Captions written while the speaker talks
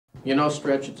You know,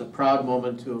 Stretch, it's a proud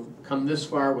moment to have come this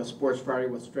far with Sports Friday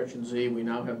with Stretch and Z. We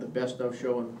now have the best of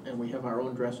show, and we have our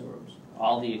own dressing rooms.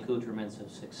 All the accoutrements of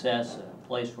success, a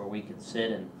place where we can sit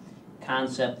and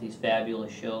concept these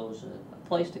fabulous shows, a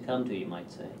place to come to, you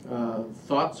might say.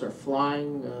 Thoughts are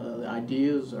flying,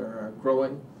 ideas are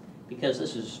growing. Because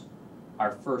this is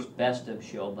our first best of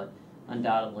show, but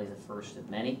undoubtedly the first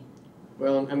of many.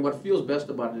 Well, and what feels best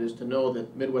about it is to know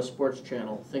that Midwest Sports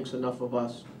Channel thinks enough of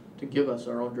us to give us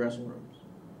our own dressing rooms.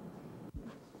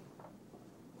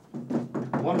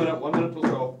 1 minute till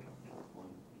go.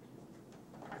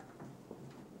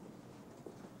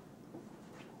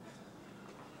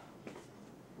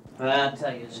 I'll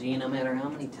tell you, Z, no matter how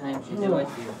many times you do it,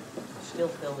 you still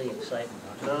feel the excitement.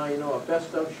 No, you know, a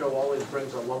best of show always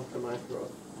brings a lump to my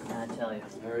throat. I tell you.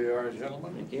 There you are,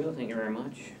 gentlemen. Thank you very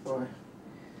much. Boy.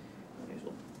 May as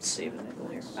well save a nickel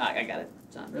here. I got it.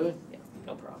 It's on. Really? Yeah,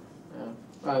 no problem. Yeah.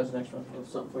 There's the next one. There's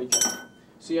something for you, John.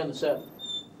 See you on the set.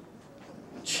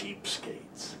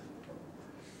 Cheapskates.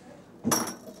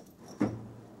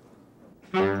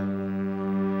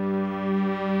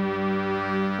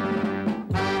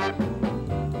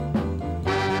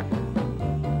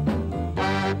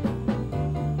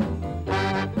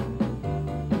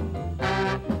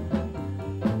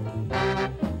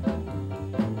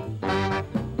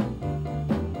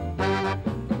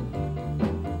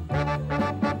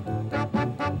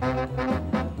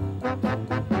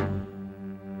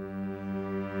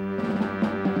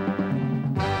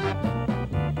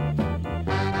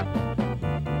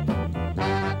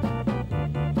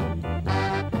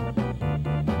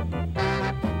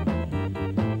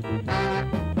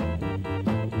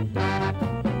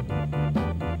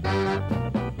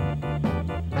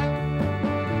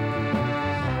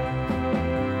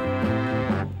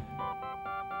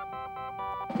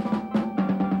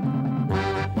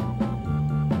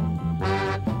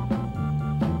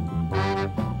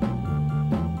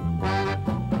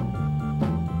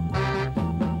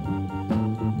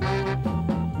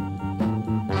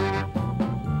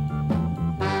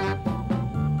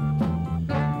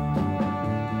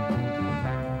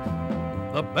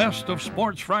 The Best of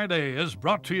Sports Friday is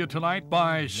brought to you tonight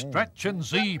by Stretch and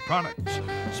Z Products,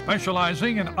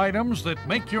 specializing in items that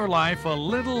make your life a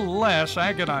little less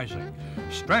agonizing.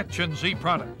 Stretch and Z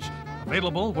Products,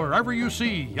 available wherever you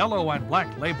see yellow and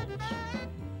black labels.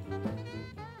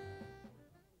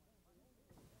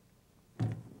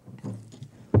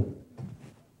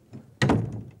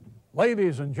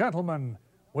 Ladies and gentlemen,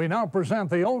 we now present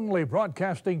the only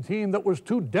broadcasting team that was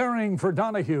too daring for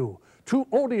Donahue, too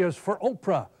odious for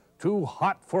Oprah, too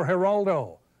hot for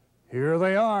Geraldo. Here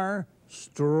they are,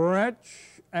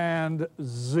 Stretch and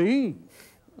Z.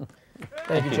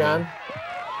 Thank you, John.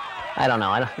 I don't know.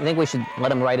 I think we should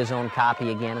let him write his own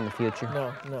copy again in the future.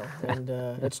 No. And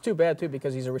it's too bad, too,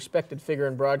 because he's a respected figure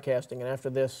in broadcasting, and after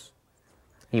this...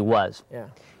 He was. Yeah.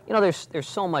 You know, there's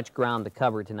so much ground to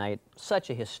cover tonight, such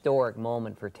a historic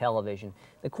moment for television.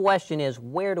 The question is,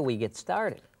 where do we get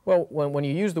started? Well, when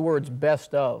you use the words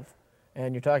best of,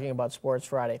 and you're talking about Sports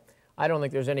Friday, I don't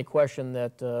think there's any question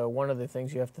that one of the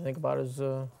things you have to think about is,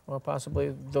 well,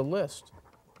 possibly the list.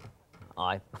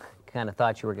 I kind of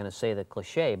thought you were going to say the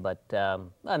cliche, but,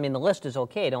 I mean, the list is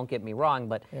okay, don't get me wrong,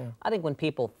 but yeah. I think when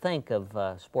people think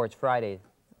of Sports Friday,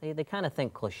 they kind of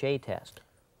think cliche test.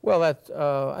 Well,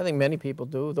 I think many people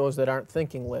do, those that aren't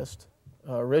thinking list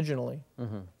originally.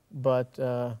 Mm-hmm. But,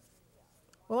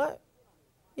 well,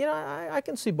 I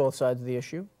can see both sides of the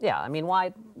issue. Yeah, I mean,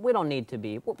 why? We don't need to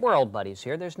be. We're old buddies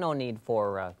here. There's no need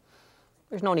for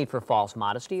false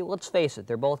modesty. Let's face it.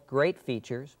 They're both great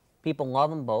features. People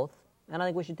love them both, and I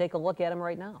think we should take a look at them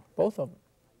right now. Both of them.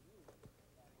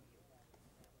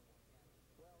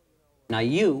 Now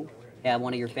you have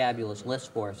one of your fabulous lists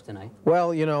for us tonight.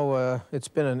 Well, you know, it's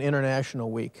been an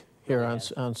international week here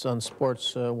on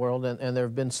Sports World, and there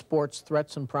have been sports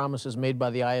threats and promises made by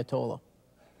the Ayatollah.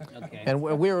 Okay. And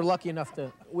we were lucky enough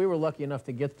to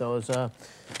get those.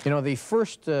 You know, the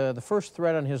first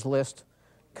threat on his list: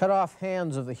 cut off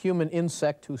hands of the human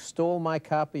insect who stole my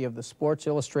copy of the Sports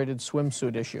Illustrated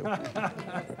swimsuit issue.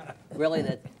 Really,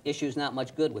 that issue's not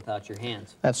much good without your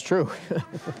hands. That's true,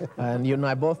 and you and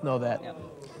I both know that. Yep.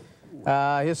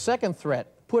 His second threat: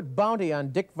 put bounty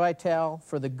on Dick Vitale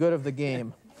for the good of the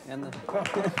game. And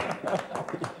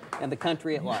the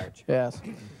country at large. Yes.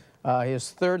 His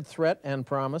third threat and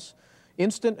promise: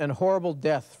 instant and horrible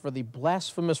death for the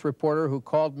blasphemous reporter who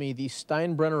called me the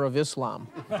Steinbrenner of Islam.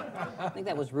 I think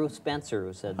that was Ruth Spencer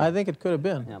who said that. I think it could have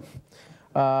been. Yep.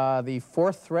 The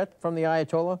fourth threat from the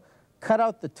Ayatollah: cut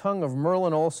out the tongue of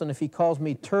Merlin Olsen if he calls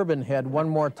me Turban Head one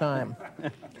more time.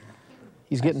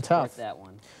 He's getting tough. That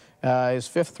one. His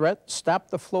fifth threat, stop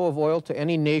the flow of oil to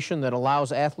any nation that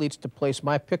allows athletes to place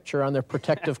my picture on their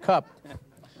protective cup.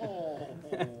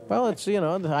 Well, it's, you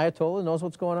know, the Ayatollah knows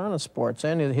what's going on in sports.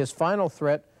 And his final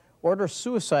threat, order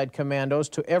suicide commandos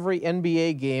to every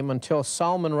NBA game until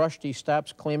Salman Rushdie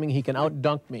stops claiming he can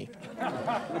out-dunk me.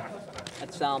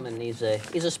 That's Salman. He's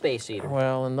a space eater.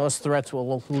 Well, and those threats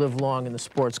will live long in the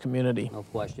sports community. No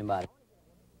question about it.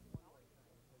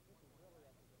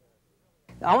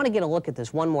 I want to get a look at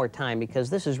this one more time because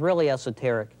this is really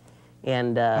esoteric.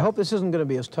 And I hope this isn't going to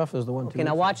be as tough as the one. Okay,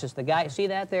 now watch this. The guy, see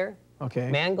that there?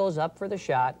 Okay. Man goes up for the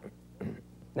shot.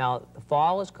 Now the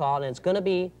foul is called, and it's going to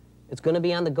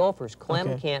be on the Gophers.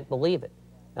 Clem can't believe it.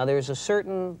 Now there's a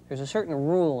certain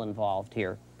rule involved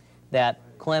here that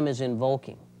Clem is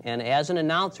invoking. And as an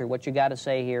announcer, what you got to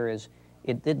say here is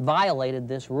it violated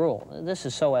this rule. This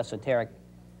is so esoteric.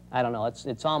 I don't know.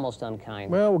 It's almost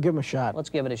unkind. Well, we'll give him a shot. Let's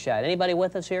give it a shot. Anybody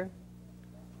with us here?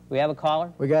 We have a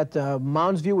caller? We got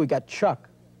Mounds View. We got Chuck.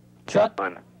 Chuck?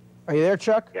 Are you there,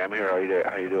 Chuck? Yeah, I'm here.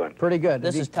 How you doing? Pretty good.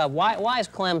 This is tough. Why is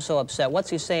Clem so upset? What's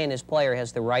he saying his player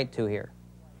has the right to here?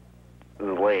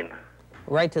 The lane.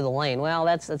 Right to the lane. Well,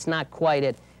 that's not quite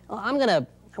it. I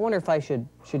wonder if I should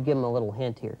give him a little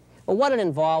hint here. Well, what it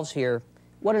involves here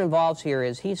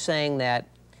is he's saying that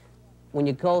when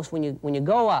you go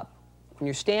up, when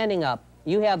you're standing up,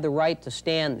 you have the right to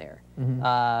stand there.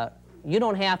 You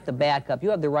don't have to back up.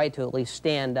 You have the right to at least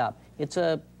stand up. It's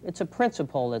a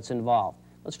principle that's involved.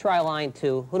 Let's try line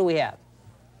 2. Who do we have?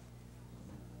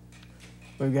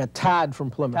 We've got Todd from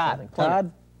Plymouth. Todd. I think.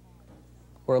 Todd?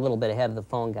 We're a little bit ahead of the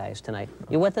phone guys tonight.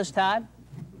 You with us, Todd?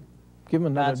 Give him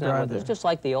another Todd's not drive with us. there. It's just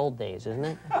like the old days, isn't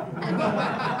it?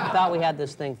 Thought we had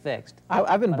this thing fixed.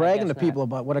 I've been But I bragging to guess people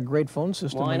not. about what a great phone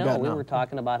system Well, I we've know. got We now. were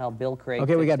talking about how Bill Craig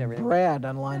Okay, we fixed got everything. Brad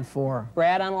on line 4.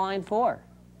 Brad on line 4.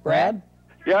 Brad?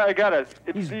 Yeah, I got it.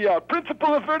 It's the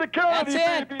principle of verticality,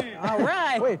 That's it. baby. All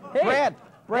right. Wait, Hey,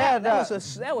 Brad, that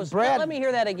was. Brad. Let me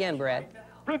hear that again, Brad.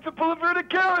 Principle of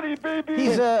verticality, baby.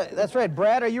 He's that's right.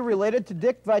 Brad, are you related to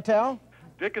Dick Vitale?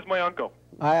 Dick is my uncle.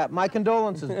 My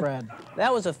condolences, Brad.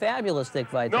 That was a fabulous Dick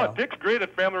Vitale. No, Dick's great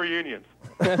at family reunions.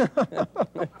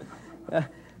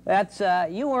 That's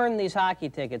you earned these hockey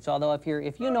tickets. Although if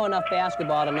you know enough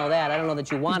basketball to know that, I don't know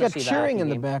that you want to He's see got the cheering hockey in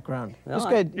the game. background. No, This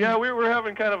guy. Yeah, we're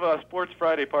having kind of a Sports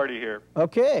Friday party here.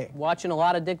 Okay. Watching a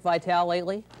lot of Dick Vitale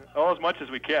lately. Oh, as much as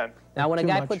we can. Now, when a Too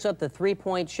guy much. puts up the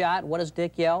 3-point shot, what does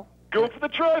Dick yell? Go for the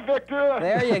trifecta.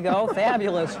 There you go,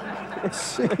 fabulous.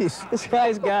 Jeez. This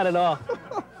guy's got it all.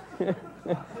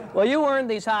 Well, you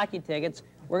earned these hockey tickets.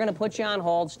 We're going to put you on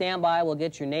hold. Stand by. We'll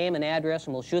get your name and address,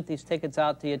 and we'll shoot these tickets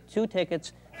out to you. 2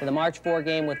 tickets for the March 4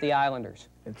 game with the Islanders.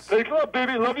 Thanks a lot,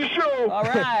 baby. Love your show. All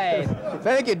right.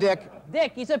 Thank you, Dick.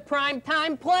 Dick, he's a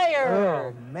prime-time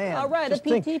player. Oh, man. All right, Just a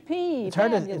think, PTP. It's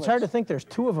hard Fabulous. to think there's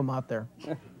 2 of them out there.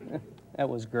 That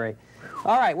was great.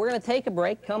 All right, we're going to take a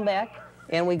break, come back,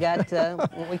 and we got,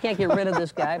 we can't get rid of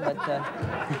this guy, but...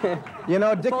 You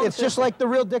know, Dick, phone it's just like the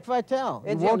real Dick Vitale.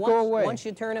 It won't go away. Once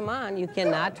you turn him on, you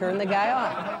cannot turn the guy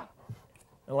off.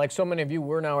 And like so many of you,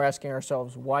 we're now asking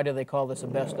ourselves, why do they call this a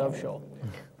best of show?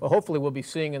 Well, hopefully we'll be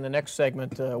seeing in the next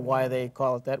segment why they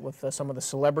call it that with some of the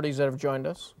celebrities that have joined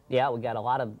us. Yeah, we got a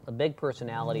lot of big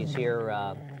personalities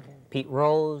here. Pete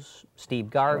Rose, Steve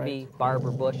Garvey,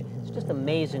 Barbara Bush. It's just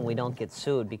amazing we don't get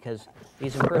sued because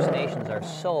these impersonations are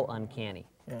so uncanny.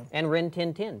 Yeah. And Rin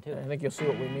Tin Tin, too. I think you'll see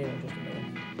what we mean in just a minute.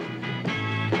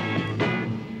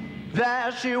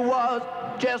 There she was,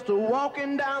 just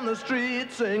walking down the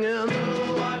street singing.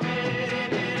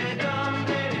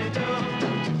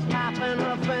 Tapping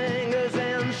her fingers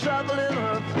and shuffling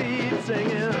her feet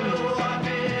singing.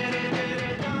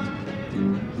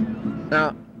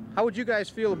 Now, how would you guys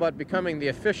feel about becoming the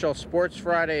official Sports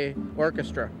Friday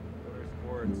orchestra?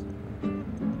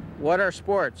 What are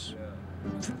sports?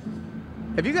 Yeah.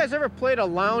 Have you guys ever played a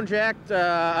lounge act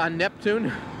on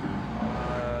Neptune?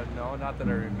 No, not that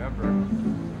I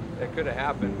remember. It could have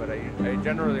happened, but I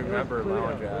generally remember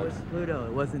lounge acts. It was Pluto.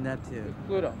 It wasn't Neptune.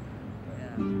 Pluto.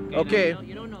 Yeah. Okay.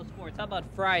 You don't know sports. How about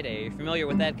Friday? Are you familiar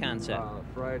with that concept?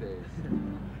 Fridays.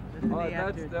 That's the day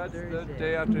after That's the Thursday.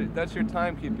 day after. That's your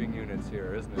timekeeping units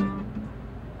here, isn't it?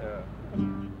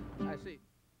 Yeah. I see.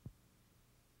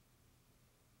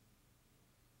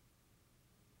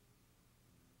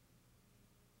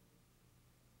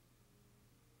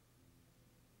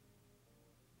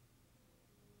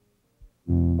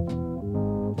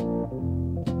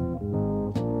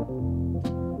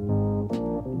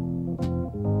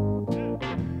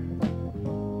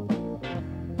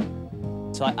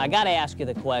 So I got to ask you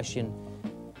the question,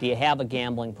 do you have a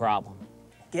gambling problem?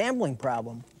 Gambling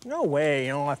problem? No way.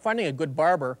 You know, finding a good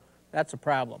barber, that's a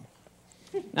problem.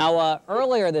 Now,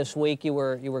 earlier this week, you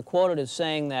were quoted as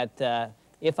saying that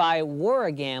if I were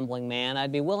a gambling man,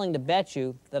 I'd be willing to bet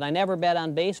you that I never bet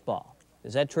on baseball.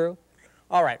 Is that true?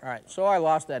 All right. So I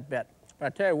lost that bet. But I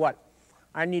tell you what,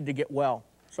 I need to get well.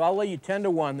 So I'll lay you 10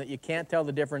 to 1 that you can't tell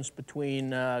the difference between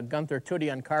Gunther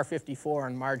Tootie on car 54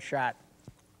 and Marge Schott.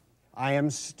 I am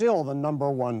still the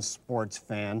 #1 sports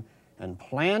fan and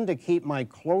plan to keep my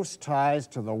close ties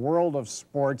to the world of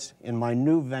sports in my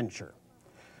new venture.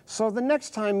 So the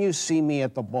next time you see me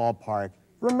at the ballpark,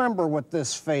 remember what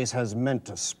this face has meant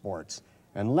to sports,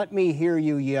 and let me hear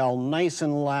you yell nice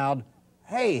and loud,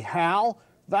 "Hey, Hal,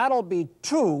 that'll be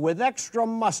 2 with extra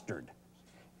mustard."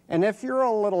 And if you're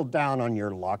a little down on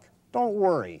your luck, don't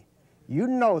worry. You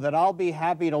know that I'll be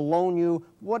happy to loan you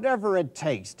whatever it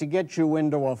takes to get you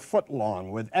into a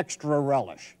footlong with extra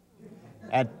relish.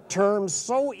 At terms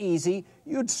so easy,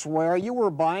 you'd swear you were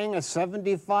buying a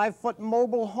 75-foot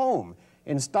mobile home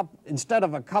instead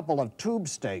of a couple of tube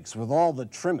steaks with all the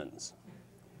trimmings.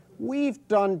 We've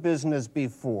done business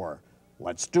before.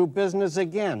 Let's do business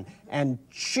again and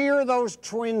cheer those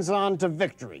Twins on to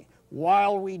victory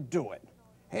while we do it.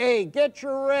 Hey, get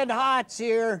your red hots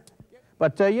here.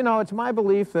 But, you know, it's my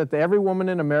belief that every woman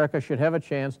in America should have a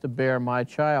chance to bear my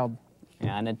child.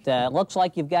 Yeah, and it looks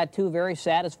like you've got 2 very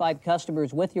satisfied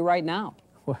customers with you right now.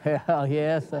 Well,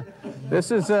 yes.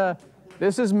 This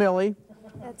is Millie.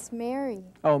 That's Mary.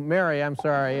 Oh, Mary, I'm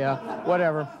sorry.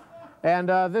 Whatever. And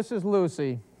this is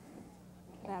Lucy.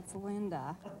 That's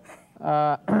Linda.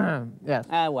 Yes.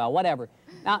 Well, whatever.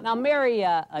 Now, Mary,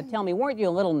 tell me, weren't you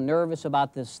a little nervous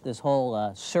about this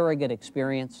whole surrogate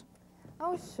experience?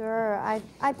 Oh, sure.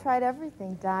 I tried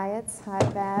everything, diets, high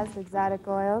baths, exotic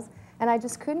oils, and I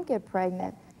just couldn't get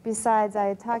pregnant. Besides, I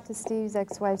had talked to Steve's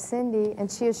ex-wife, Cindy,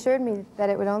 and she assured me that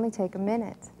it would only take a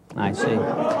minute. I see.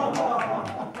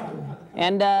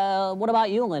 And what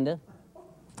about you, Linda?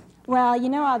 Well, you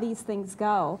know how these things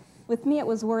go. With me, it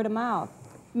was word of mouth.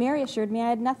 Mary assured me I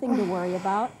had nothing to worry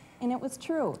about, and it was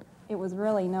true. It was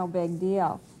really no big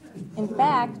deal. In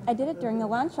fact, I did it during the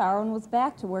lunch hour and was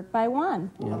back to work by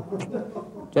 1. Yeah.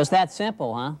 Just that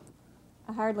simple, huh?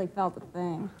 I hardly felt a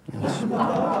thing.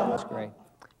 That's great.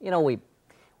 You know, we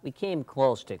came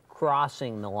close to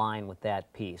crossing the line with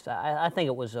that piece. I think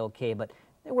it was okay, but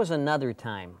there was another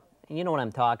time, and you know what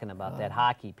I'm talking about, that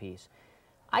hockey piece.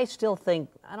 I still think,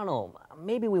 I don't know,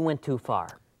 maybe we went too far.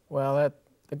 Well,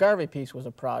 the Garvey piece was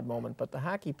a proud moment, but the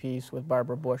hockey piece with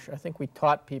Barbara Bush, I think we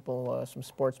taught people some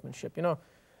sportsmanship. You know,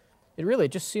 it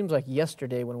just seems like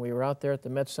yesterday when we were out there at the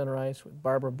Met Center Ice with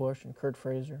Barbara Bush and Kurt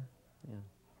Fraser.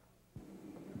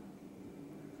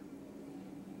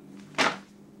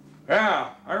 Yeah,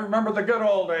 I remember the good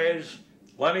old days.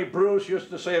 Lenny Bruce used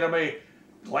to say to me,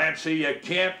 "Clancy, you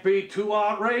can't be too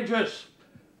outrageous."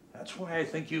 That's why I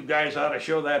think you guys ought to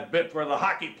show that bit where the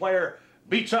hockey player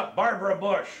beats up Barbara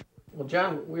Bush. Well,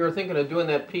 John, we were thinking of doing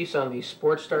that piece on the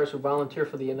sports stars who volunteer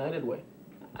for the United Way.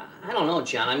 I don't know,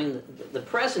 John. I mean, the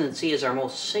presidency is our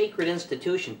most sacred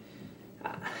institution.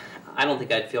 I don't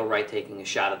think I'd feel right taking a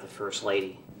shot at the First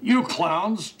Lady. You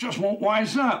clowns just won't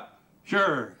wise up.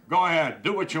 Sure, go ahead,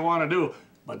 do what you want to do,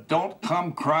 but don't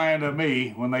come crying to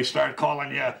me when they start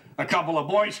calling you a couple of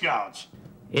Boy Scouts.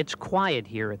 It's quiet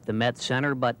here at the Met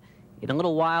Center, but in a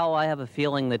little while I have a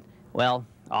feeling that, well,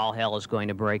 all hell is going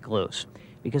to break loose.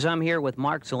 Because I'm here with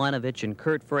Mark Zelenovich and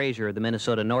Kurt Fraser of the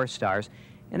Minnesota North Stars,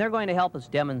 and they're going to help us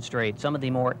demonstrate some of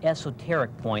the more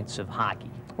esoteric points of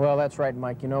hockey. Well, that's right,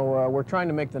 Mike. You know, we're trying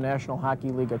to make the National Hockey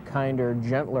League a kinder,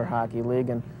 gentler hockey league,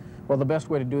 and, well, the best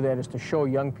way to do that is to show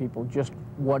young people just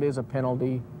what is a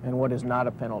penalty and what is not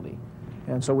a penalty.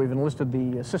 And so we've enlisted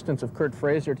the assistance of Kurt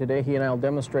Fraser today. He and I will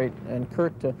demonstrate. And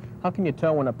Kurt, how can you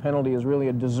tell when a penalty is really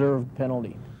a deserved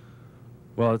penalty?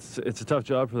 Well, it's a tough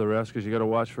job for the refs because you got to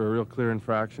watch for a real clear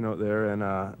infraction out there, and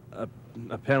a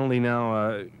penalty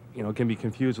now, you know, can be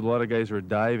confused with a lot of guys who are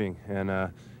diving, and you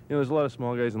know, there's a lot of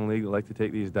small guys in the league that like to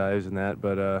take these dives and that,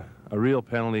 but a real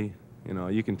penalty, you know,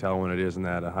 you can tell when it is in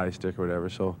that, a high stick or whatever.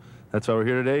 So that's why we're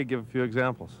here today, give a few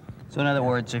examples. So in other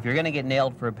words, if you're going to get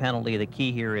nailed for a penalty, the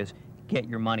key here is get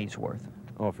your money's worth.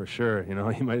 Oh, for sure. You know,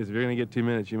 if you're going to get 2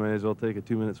 minutes, you might as well take a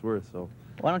 2 minutes worth. So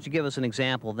why don't you give us an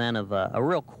example then of a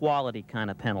real quality kind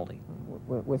of penalty?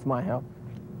 With my help?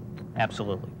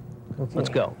 Absolutely. Okay. Let's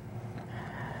go.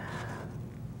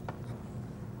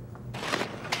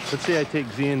 Let's say I take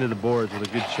Z into the boards with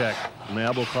a good check. My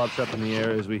elbow pops up in the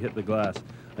air as we hit the glass.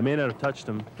 I may not have touched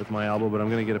him with my elbow, but I'm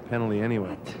going to get a penalty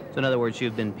anyway. So in other words,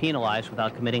 you've been penalized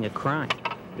without committing a crime.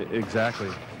 Exactly.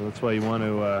 So that's why you want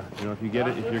to, you know, if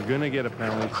you're going to get a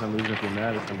penalty, because I'm losing if you're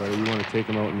mad at somebody, you want to take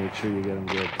them out and make sure you get them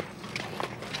good.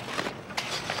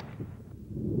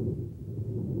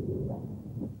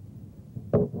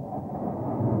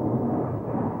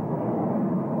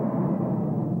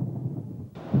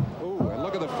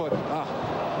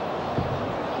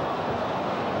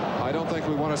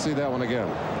 want to see that one again.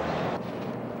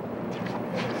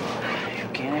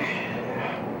 Okay there.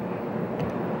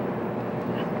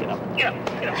 Get up, get up,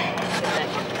 get up.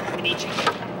 I need you.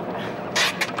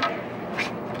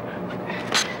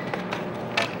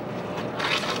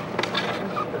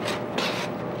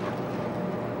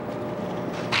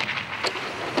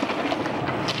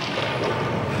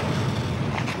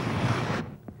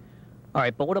 All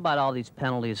right, but what about all these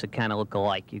penalties that kind of look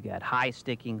alike? You got high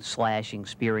sticking, slashing,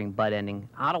 spearing, butt ending.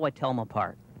 How do I tell them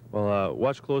apart? Well,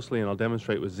 watch closely and I'll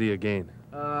demonstrate with Z again.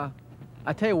 I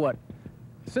tell you what,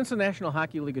 since the National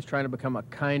Hockey League is trying to become a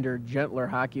kinder, gentler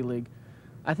hockey league,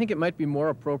 I think it might be more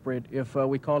appropriate if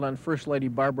we called on First Lady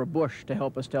Barbara Bush to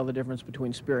help us tell the difference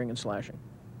between spearing and slashing.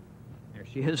 There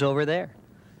she is over there.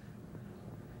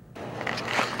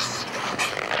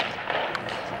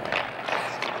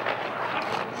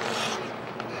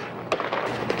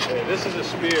 Hey, this is a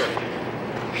spear.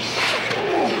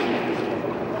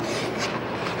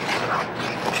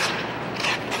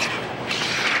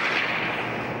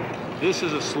 This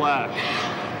is a slash.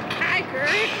 Hi, Kurt.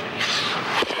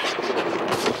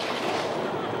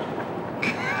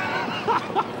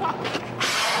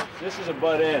 This is a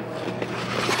butt end.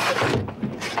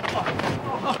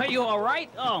 Oh, are you all right?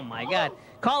 Oh, my God.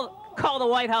 Call the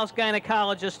White House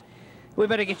gynecologist. We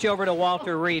better get you over to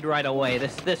Walter Reed right away.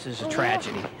 This is a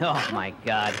tragedy. Oh, my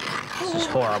God. This is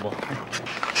horrible.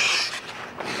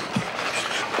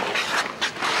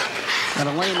 Now,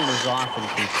 the layman is often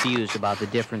confused about the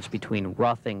difference between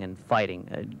roughing and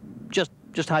fighting. Just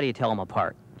how do you tell them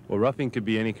apart? Well, roughing could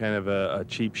be any kind of a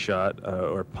cheap shot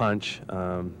or punch,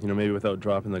 you know, maybe without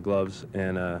dropping the gloves.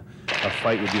 And a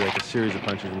fight would be like a series of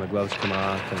punches when the gloves come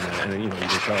off, and you know, you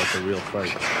can tell it's a real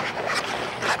fight.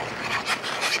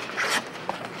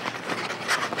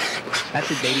 That's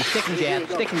it, baby. Stick and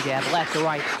jab, left to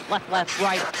right, left,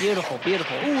 right. Beautiful,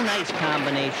 beautiful. Ooh, nice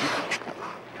combination.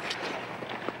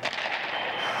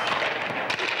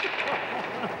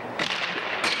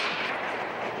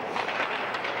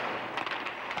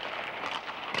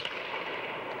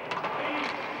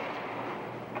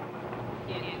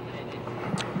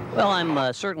 Well,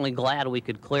 I'm certainly glad we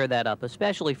could clear that up,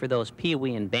 especially for those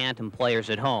Pee-wee and Bantam players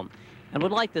at home, and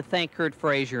would like to thank Kurt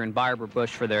Frazier and Barbara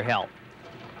Bush for their help.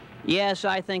 Yes,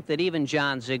 I think that even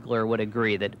John Ziegler would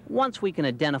agree that once we can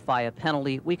identify a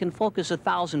penalty, we can focus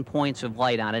 1,000 points of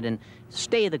light on it and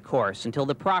stay the course until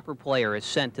the proper player is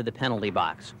sent to the penalty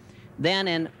box. Then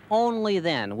and only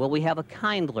then will we have a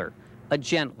kindler, a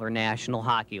gentler National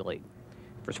Hockey League.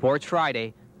 For Sports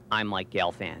Friday, I'm Mike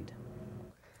Gelfand.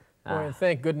 Boy, and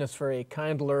thank goodness for a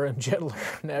kindler and gentler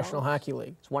National Hockey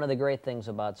League. It's one of the great things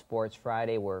about Sports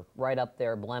Friday. We're right up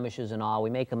there, blemishes and all.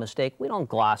 We make a mistake, we don't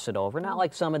gloss it over. Not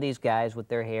like some of these guys with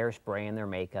their hairspray and their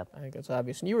makeup. I think it's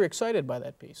obvious. And you were excited by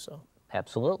that piece, so.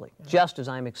 Absolutely. Yeah. Just as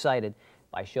I'm excited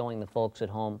by showing the folks at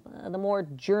home the more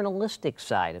journalistic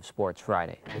side of Sports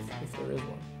Friday. If there is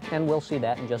one. And we'll see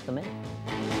that in just a minute.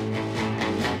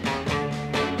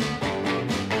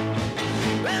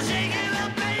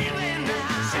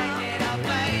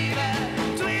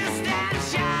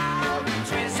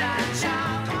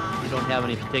 Have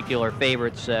any particular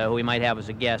favorites who we might have as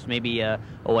a guest? Maybe a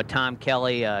Tom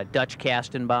Kelly, Dutch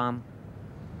Kastenbaum?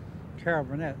 Carol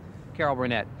Burnett. Carol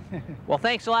Burnett. Well,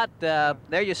 thanks a lot.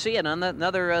 There you see it.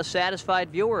 Another satisfied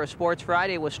viewer of Sports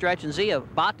Friday with Stretch and Z,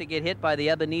 about to get hit by the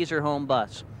Ebenezer home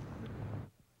bus.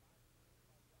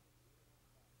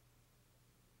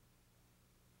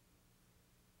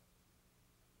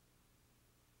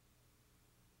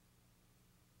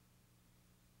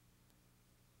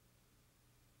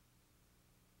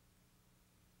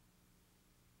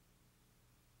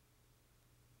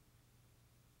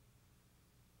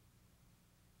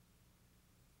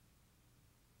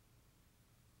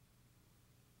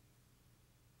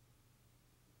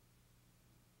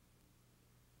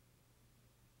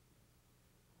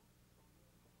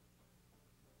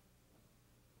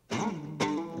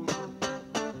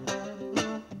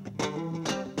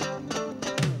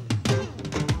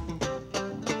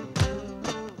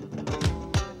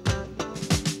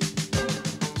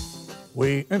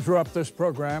 We interrupt this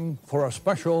program for a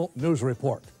special news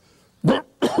report.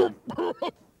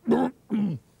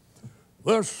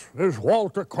 This is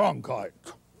Walter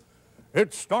Cronkite.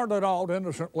 It started out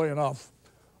innocently enough.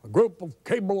 A group of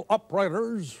cable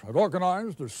operators had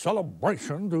organized a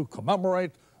celebration to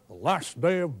commemorate the last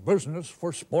day of business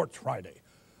for Sports Friday.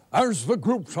 As the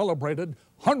group celebrated,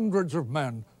 hundreds of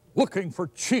men looking for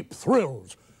cheap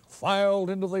thrills filed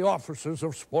into the offices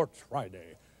of Sports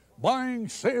Friday, buying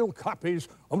sale copies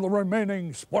of the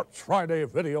remaining Sports Friday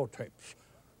videotapes.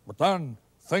 But then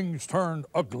things turned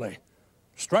ugly.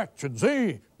 Stretch and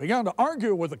Z began to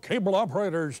argue with the cable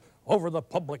operators over the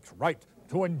public's right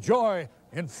to enjoy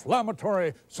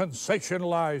inflammatory,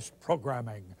 sensationalized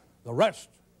programming. The rest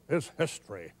is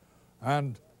history,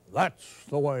 and that's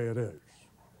the way it is.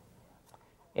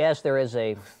 Yes, there is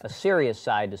a serious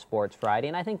side to Sports Friday,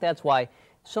 and I think that's why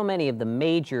so many of the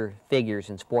major figures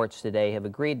in sports today have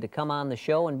agreed to come on the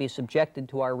show and be subjected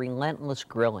to our relentless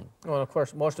grilling. Well, of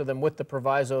course, most of them with the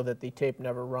proviso that the tape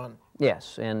never run.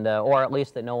 Yes, and or at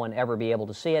least that no one ever be able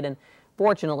to see it. And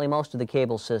fortunately, most of the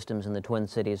cable systems in the Twin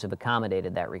Cities have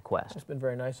accommodated that request. It's been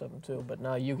very nice of them, too, but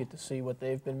now you get to see what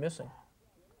they've been missing.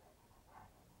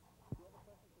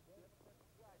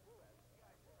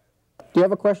 Do you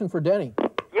have a question for Denny?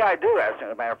 Yeah, I do, as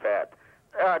a matter of fact.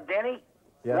 Denny,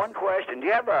 yes? One question. Do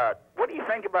you have what do you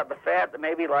think about the fact that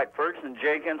maybe like Ferguson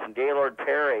Jenkins and Gaylord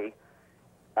Perry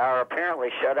are apparently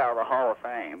shut out of the Hall of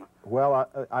Fame? Well,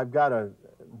 I've got a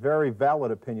very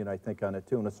valid opinion, I think, on it,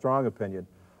 too, and a strong opinion.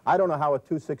 I don't know how a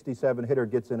 267 hitter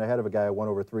gets in ahead of a guy who won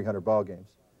over 300 ball games.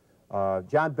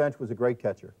 John Bench was a great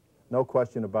catcher, no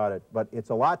question about it, but it's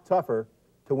a lot tougher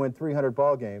to win 300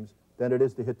 ball games than it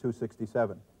is to hit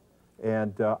 267.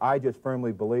 And I just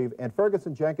firmly believe, and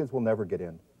Ferguson Jenkins will never get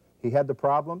in. He had the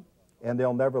problem, and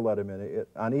they'll never let him in.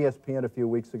 On ESPN a few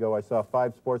weeks ago, I saw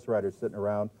 5 sports writers sitting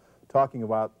around talking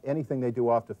about anything they do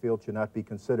off the field should not be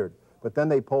considered. But then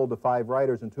they polled the 5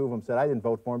 writers, and 2 of them said, I didn't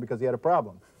vote for him because he had a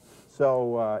problem.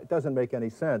 So it doesn't make any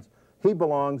sense. He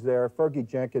belongs there. Fergie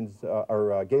Jenkins,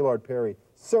 or Gaylord Perry,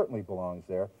 certainly belongs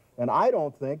there. And I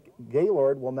don't think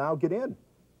Gaylord will now get in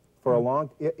for a long,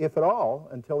 if at all,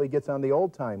 until he gets on the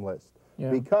old-time list. Yeah.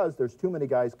 Because there's too many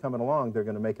guys coming along, they're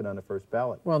going to make it on the first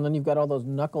ballot. Well, and then you've got all those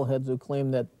knuckleheads who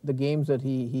claim that the games that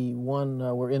he won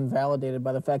were invalidated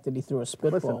by the fact that he threw a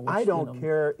spitball. Listen, I don't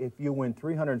care if you win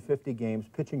 350 games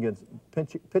pitching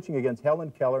against Helen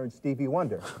Keller and Stevie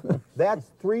Wonder. That's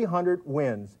 300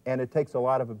 wins, and it takes a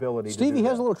lot of ability Stevie to do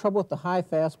has that. a little trouble with the high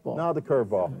fastball. No, the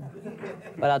curveball.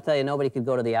 But I'll tell you, nobody could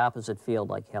go to the opposite field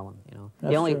like Helen. You know,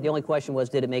 the only question was,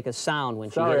 did it make a sound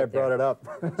when she hit it? Sorry, I brought it up.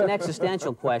 It's an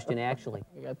existential question, actually.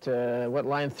 We got what,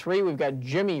 line 3? We've got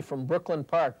Jimmy from Brooklyn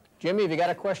Park. Jimmy, have you got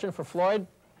a question for Floyd?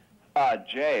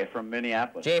 Jay from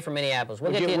Minneapolis. Jay from Minneapolis.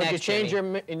 We'll get to you next. Would you change your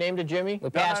name to Jimmy? We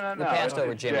passed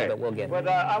over Jimmy, Jay. but we'll get him. But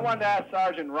I wanted to ask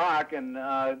Sergeant Rock, and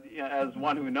as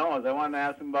one who knows, I wanted to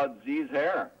ask him about Z's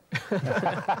hair.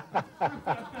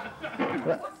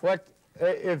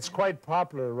 It's quite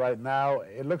popular right now.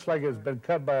 It looks like it's been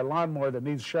cut by a lawnmower that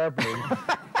needs sharpening.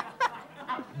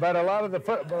 But a lot of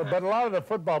the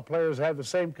football players have the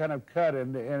same kind of cut,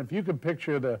 and if you can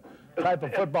picture the type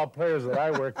of football players that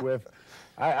I work with,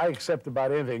 I accept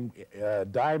about anything.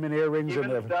 Diamond earrings.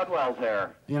 Even Studwell's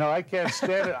hair. You know, I can't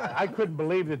stand it. I couldn't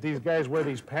believe that these guys wear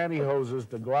these pantyhoses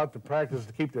to go out to practice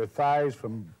to keep their thighs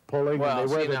from pulling. Well, and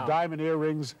they wear the diamond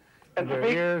earrings in their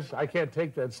ears. I can't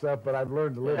take that stuff, but I've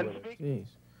learned to live with it. Jeez.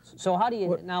 So how do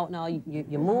you now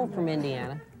you moved from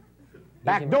Indiana?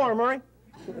 Back door, Murray.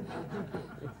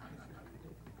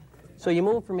 So you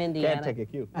moved from Indiana. Can't take a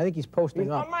cue. I think he's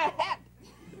posting up. On my hat.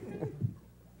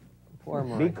 Poor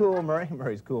Murray. Be cool, Murray.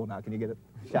 Murray's cool now. Can you get a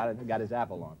shot at got his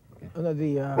apple on? Okay.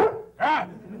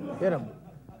 Hit him.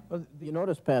 Well, you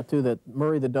notice, Pat, too, that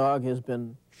Murray the dog has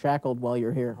been shackled while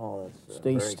you're here. Oh, that's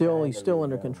he's still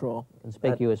under control.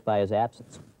 Conspicuous by his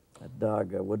absence. That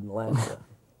dog wouldn't last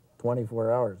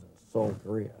 24 hours in Seoul,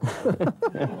 Korea.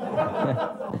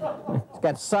 He's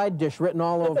got side dish written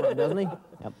all over him, doesn't he?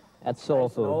 Yep. That's soul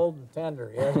food. Old and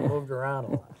tender. He hasn't moved around a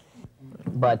lot.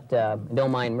 But don't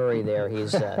mind Murray there.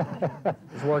 He's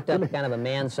worked up kind of a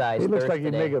man-sized He looks like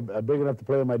today. he'd make a big enough to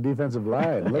play on my defensive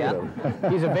line. Look at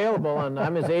him. He's available, and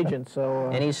I'm his agent,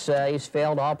 so... And he's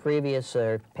failed all previous,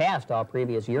 passed all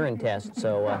previous urine tests,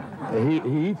 so... He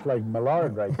eats like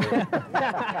Millard right there.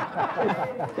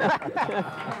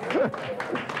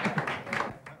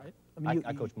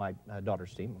 I coach my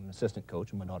daughter's team. I'm an assistant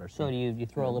coach in my daughter's So team. do you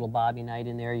throw a little Bobby Knight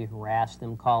in there? You harass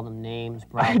them, call them names,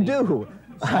 probably? I do.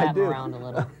 Slap them around a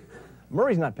little.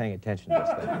 Murray's not paying attention to this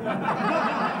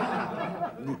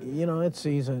thing. You know,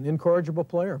 he's an incorrigible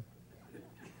player.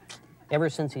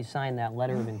 Ever since he signed that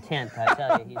letter of intent, I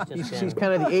tell you, he's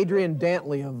kind of the Adrian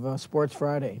Dantley of Sports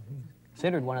Friday.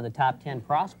 Considered one of the top 10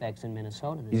 prospects in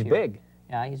Minnesota this year. He's big.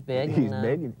 Yeah, he's big. He's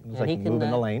big. He's like moving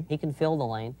the lane. He can fill the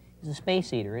lane. He's a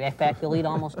space eater. In fact, he'll eat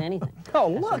almost anything.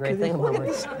 Oh, That's look! the great thing about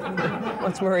Murray.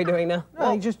 What's Murray doing now?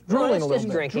 No, he's just drooling a little bit.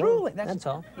 bit. Drinking. Drooling. That's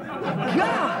all.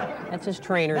 God! That's his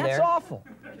trainer there. That's awful.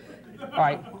 All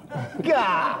right.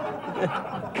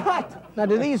 God! Cut! Now,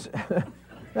 do these...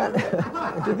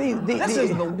 This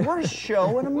is the worst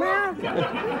show in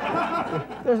America.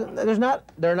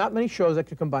 There are not many shows that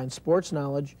can combine sports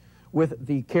knowledge with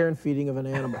the care and feeding of an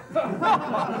animal.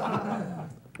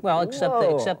 Well,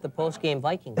 except the post-game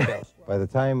Viking shows. By the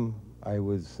time I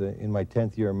was in my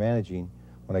 10th year of managing,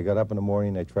 when I got up in the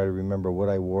morning, I tried to remember what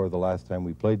I wore the last time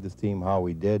we played this team, how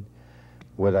we did,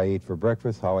 what I ate for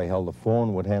breakfast, how I held the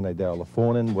phone, what hand I dialed the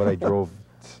phone in, what I drove,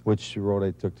 which road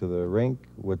I took to the rink,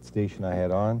 what station I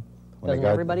had on. Doesn't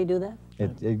everybody do that?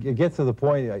 It gets to the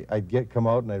point I'd come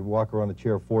out and I'd walk around the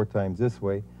chair 4 times this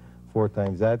way, 4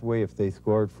 times that way. If they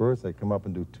scored first, I'd come up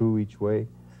and do 2 each way.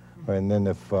 And then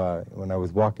when I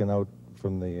was walking out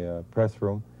from the press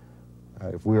room,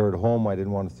 if we were at home, I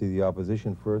didn't want to see the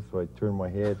opposition first, so I'd turn my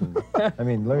head. And, I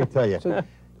mean, let me tell you,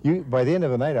 by the end of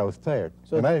the night, I was tired,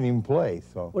 and I didn't even play.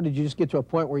 So. Well, did you just get to a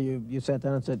point where you sat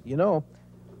down and said, you know,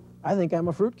 I think I'm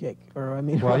a fruitcake, or I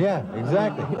mean... Well, yeah,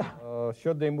 exactly.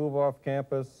 Should they move off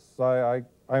campus? I'm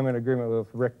in agreement with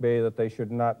Rick Bay that they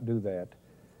should not do that.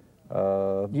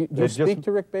 Do you speak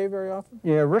to Rick Bay very often?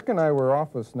 Yeah, Rick and I were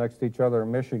office next to each other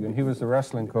in Michigan. He was the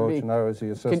wrestling coach, and I was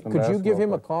the assistant Could you give him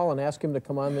coach. a call and ask him to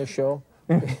come on this show?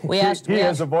 He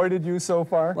has avoided you so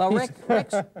far? Well,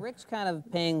 Rick's kind of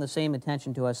paying the same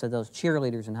attention to us that those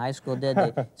cheerleaders in high school did.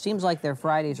 It seems like their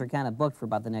Fridays are kind of booked for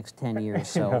about the next 10 years.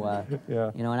 So,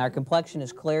 yeah. you know, and our complexion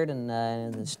is cleared and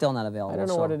it's still not available. I don't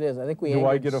know what it is. I think we... Do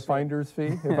I get a finder's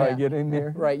fee if I get in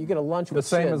here? Right, you get a lunch with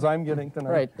Sid. The same as I'm getting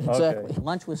tonight? Right, exactly. Okay.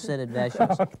 Lunch with Sid at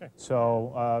Vashon's. Okay.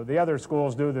 So the other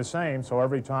schools do the same, so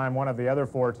every time one of the other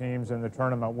 4 teams in the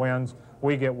tournament wins,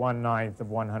 we get 1/9 of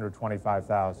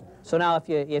 $125,000. So now,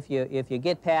 if you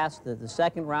get past the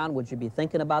second round, would you be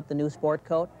thinking about the new sport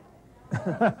coat?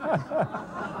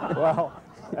 Well,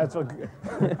 that's a.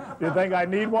 You think I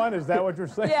need one? Is that what you're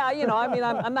saying? Yeah, you know, I mean,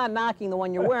 I'm not knocking the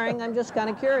one you're wearing. I'm just kind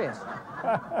of curious.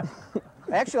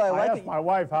 Actually, I asked my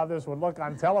wife how this would look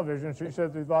on television. She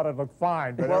said she thought it looked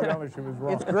fine, but evidently she was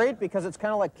wrong. It's great because it's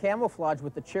kind of like camouflage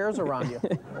with the chairs around you.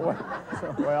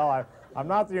 Well, I'm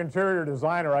not the interior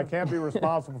designer. I can't be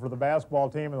responsible for the basketball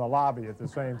team and the lobby at the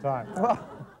same time.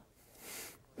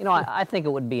 You know, I think it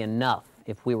would be enough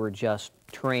if we were just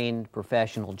trained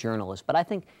professional journalists. But I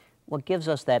think what gives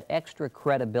us that extra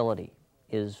credibility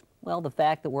is, well, the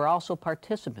fact that we're also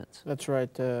participants. That's right.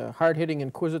 Hard-hitting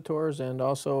inquisitors and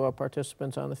also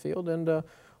participants on the field. And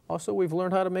also we've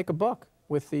learned how to make a buck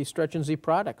with the Stretch and Z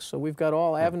products. So we've got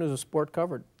all avenues of sport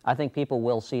covered. I think people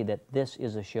will see that this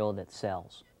is a show that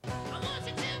sells.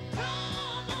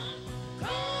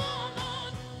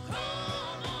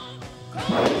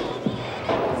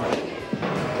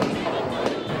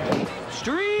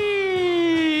 Street!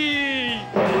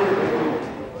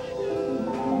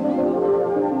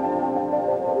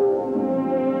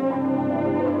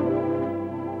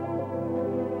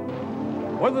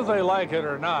 Whether they like it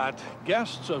or not,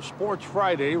 guests of Sports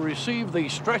Friday receive the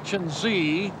Stretch and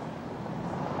Z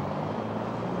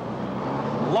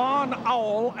Lawn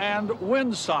Owl and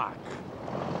Windsock.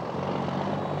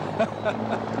 I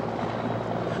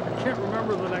can't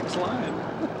remember the next line.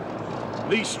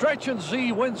 The Stretch and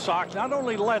Z Windsock not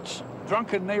only lets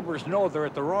drunken neighbors know they're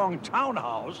at the wrong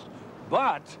townhouse,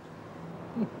 but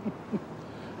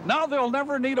now they'll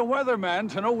never need a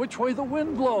weatherman to know which way the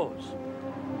wind blows.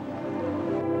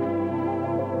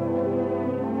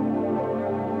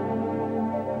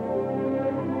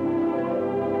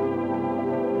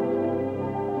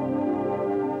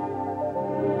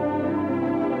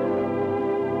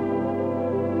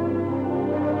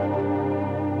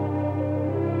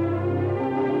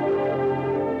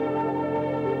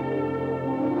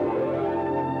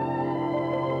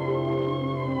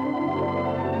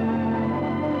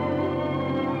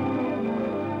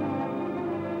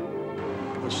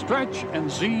 Stretch and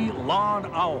Z Lawn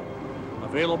Owl,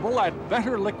 available at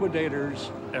better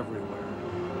liquidators everywhere.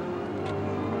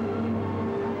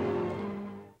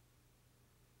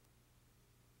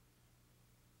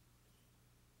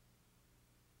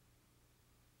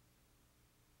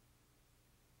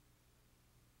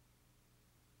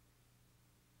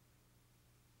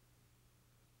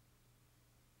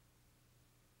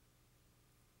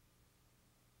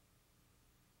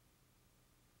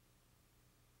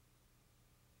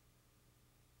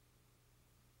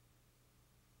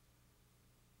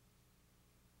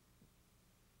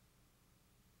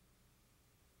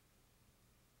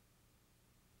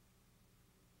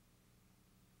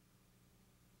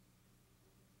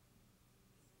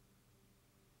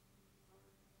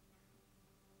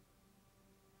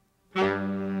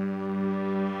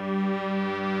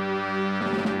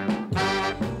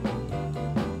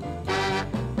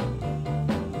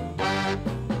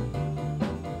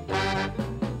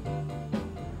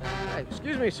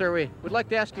 Excuse me, sir, we would like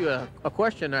to ask you a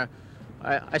question.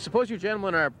 I suppose you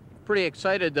gentlemen are pretty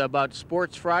excited about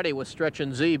Sports Friday with Stretch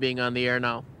and Z being on the air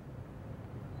now.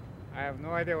 I have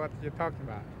no idea what you're talking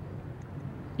about.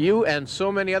 You and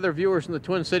so many other viewers in the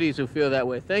Twin Cities who feel that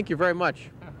way. Thank you very much.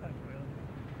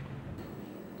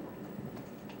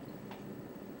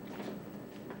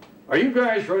 Are you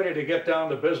guys ready to get down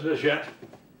to business yet?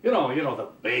 You know the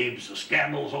babes, the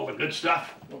scandals, all the good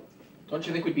stuff. Don't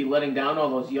you think we'd be letting down all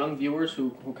those young viewers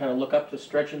who kind of look up to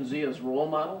Stretch and Z as role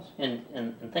models? And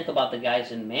think about the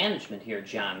guys in management here,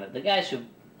 John. The guys who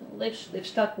they've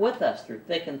stuck with us through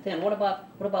thick and thin. What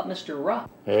about Mr. Rupp?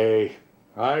 Hey,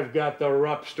 I've got the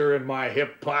Rupster in my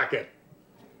hip pocket.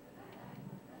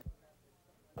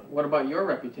 What about your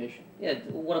reputation? Yeah,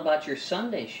 what about your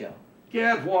Sunday show?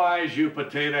 Get wise, you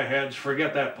potato heads.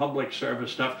 Forget that public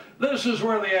service stuff. This is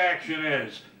where the action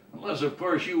is. Unless, of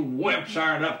course, you wimps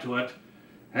aren't up to it.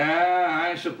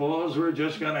 I suppose we're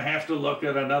just going to have to look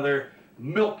at another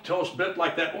milquetoast bit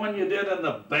like that one you did in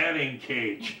the batting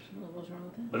cage.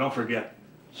 But don't forget,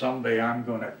 someday I'm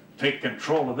going to take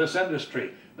control of this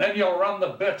industry. Then you'll run the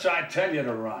bits I tell you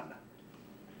to run.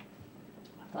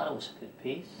 I thought it was a good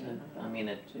piece. I mean,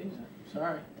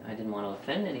 sorry. I didn't want to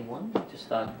offend anyone. I just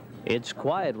thought... It's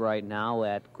quiet right now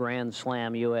at Grand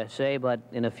Slam USA, but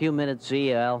in a few minutes,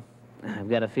 Z, I've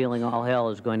got a feeling all hell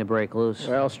is going to break loose.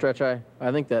 Well, Stretch, I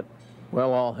think that,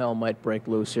 well, all hell might break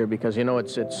loose here because, you know,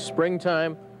 it's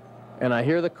springtime, and I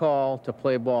hear the call to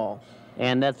play ball.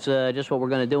 And that's just what we're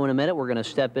going to do in a minute. We're going to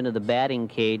step into the batting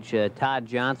cage. Todd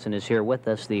Johnson is here with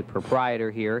us, the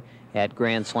proprietor here at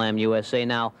Grand Slam USA.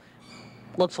 Now,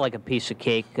 looks like a piece of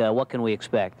cake. What can we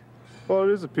expect? Well,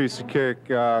 it is a piece of cake,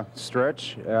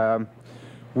 Stretch.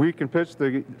 We can pitch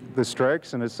the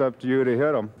strikes, and it's up to you to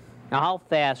hit them. Now, how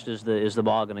fast is the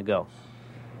ball going to go?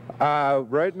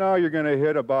 Right now, you're going to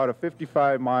hit about a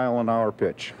 55-mile-an-hour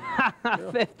pitch.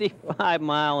 55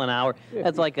 mile an hour.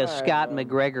 That's like a Scott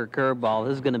McGregor curveball.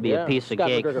 This is going to be a piece of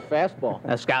cake. Scott McGregor fastball.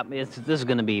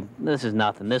 This is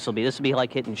nothing. This will be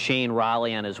like hitting Shane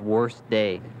Raleigh on his worst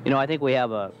day. You know, I think we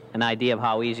have an idea of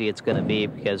how easy it's going to be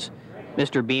because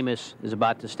Mr. Bemis is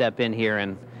about to step in here,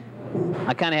 and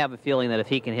I kind of have a feeling that if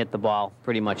he can hit the ball,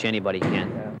 pretty much anybody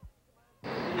can.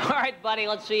 All right, buddy,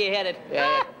 let's see you hit it.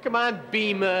 Yeah, come on,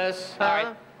 Bemis. All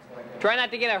right. Try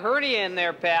not to get a hernia in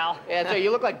there, pal. Yeah, so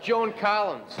you look like Joan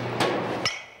Collins.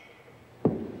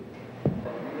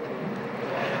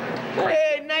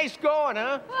 Hey, nice going,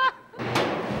 huh?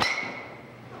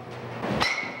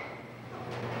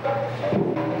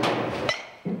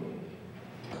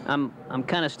 I'm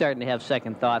kind of starting to have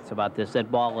second thoughts about this. That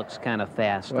ball looks kind of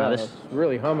fast. Well, now, this it's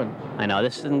really humming. I know.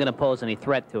 This isn't going to pose any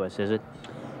threat to us, is it?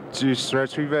 Gee,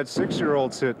 Stretch, we've had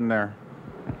 6-year-olds hitting there.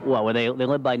 What, they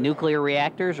live by nuclear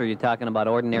reactors, or are you talking about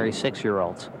ordinary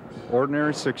 6-year-olds?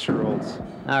 Ordinary 6-year-olds.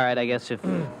 All right, I guess if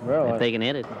they can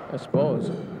hit it. I suppose.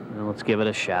 Well, let's give it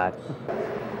a shot.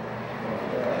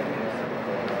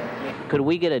 Could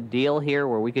we get a deal here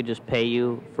where we could just pay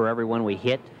you for every one we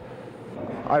hit?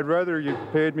 I'd rather you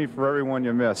paid me for every one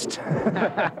you missed.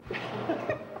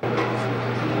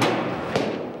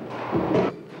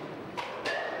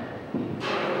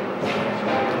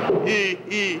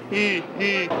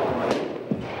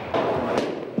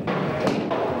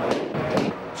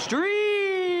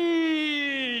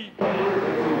 Street!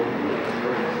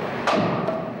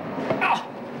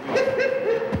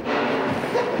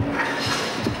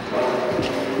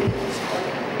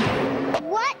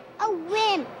 What a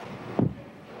win!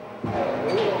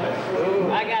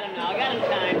 I got him now. I got him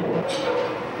timed.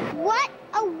 What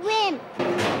a win!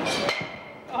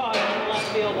 Oh, left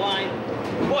field line.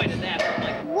 Boy, did that hurt.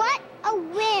 Like... What a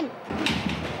win!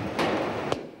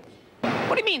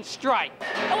 What do you mean strike?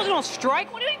 That was no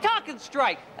strike. What are you talking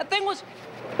strike? That thing was...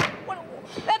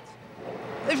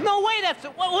 There's no way that's...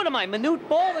 What am I, Minute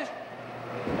Ball?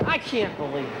 I can't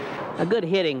believe it. A good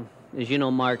hitting, as you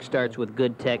know, Mark, starts with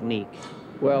good technique.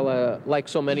 Well, like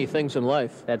so many things in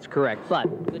life. That's correct.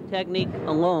 But good technique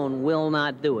alone will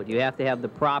not do it. You have to have the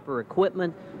proper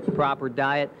equipment, the proper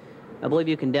diet. I believe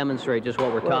you can demonstrate just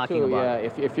what we're talking about.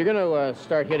 Yeah, if you're going to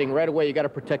start hitting right away, you got to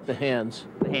protect the hands.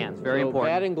 The hands, very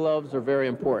important. Batting gloves are very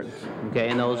important. Okay,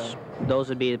 and those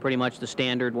would be pretty much the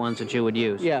standard ones that you would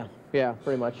use. Yeah,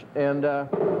 pretty much. And of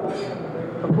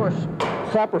course,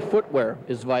 proper footwear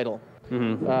is vital.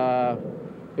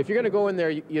 If you're going to go in there,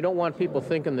 you don't want people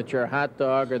thinking that you're a hot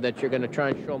dog or that you're going to try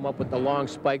and show them up with the long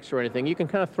spikes or anything. You can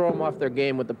kind of throw them off their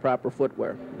game with the proper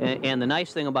footwear. And the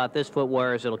nice thing about this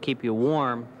footwear is it'll keep you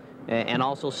warm and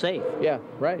also safe. Yeah,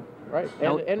 right.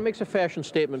 And it makes a fashion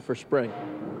statement for spring.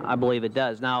 I believe it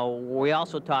does. Now, we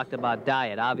also talked about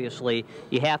diet. Obviously,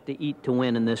 you have to eat to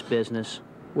win in this business.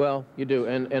 Well, you do,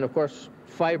 and of course,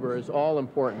 fiber is all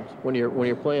important when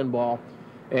you're playing ball.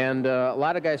 And a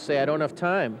lot of guys say, I don't have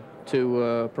time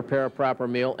to prepare a proper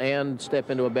meal and step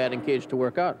into a batting cage to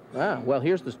work out. Well,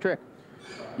 here's this trick.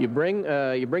 You bring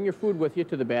your food with you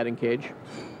to the batting cage.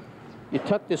 You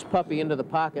tuck this puppy into the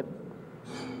pocket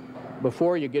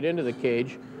before you get into the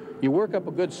cage. You work up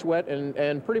a good sweat,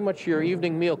 and pretty much your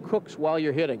evening meal cooks while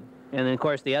you're hitting. And then, of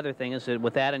course, the other thing is that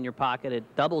with that in your pocket, it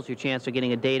doubles your chance of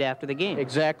getting a date after the game.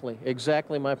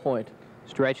 Exactly my point.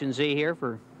 Stretch and Z here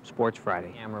for Sports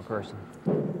Friday. Camera person.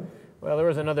 Well, there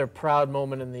was another proud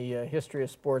moment in the history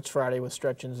of Sports Friday with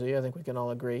Stretch and Z. I think we can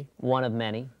all agree. One of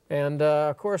many. And,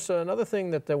 of course, another thing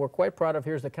that we're quite proud of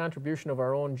here is the contribution of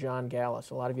our own John Gallus.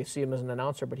 A lot of you see him as an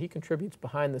announcer, but he contributes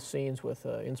behind the scenes with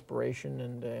inspiration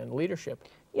and leadership.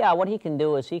 Yeah, what he can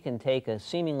do is he can take a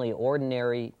seemingly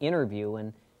ordinary interview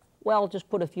and, well, just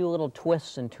put a few little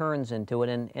twists and turns into it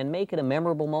and make it a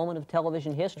memorable moment of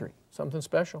television history. Something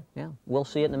special. Yeah, we'll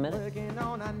see it in a minute. Working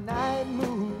on a night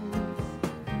move,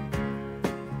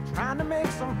 trying to make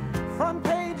some front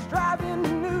page driving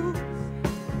news.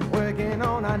 Working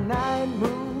on a night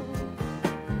move.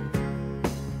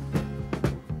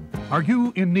 Are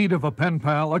you in need of a pen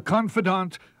pal, a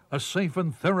confidant, a safe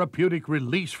and therapeutic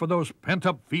release for those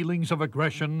pent-up feelings of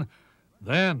aggression?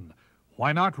 Then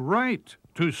why not write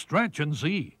to Stretch and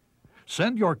Z?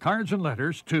 Send your cards and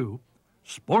letters to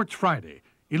Sports Friday,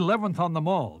 11th on the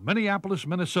Mall, Minneapolis,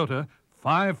 Minnesota,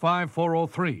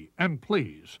 55403. And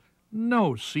please,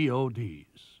 no CODs.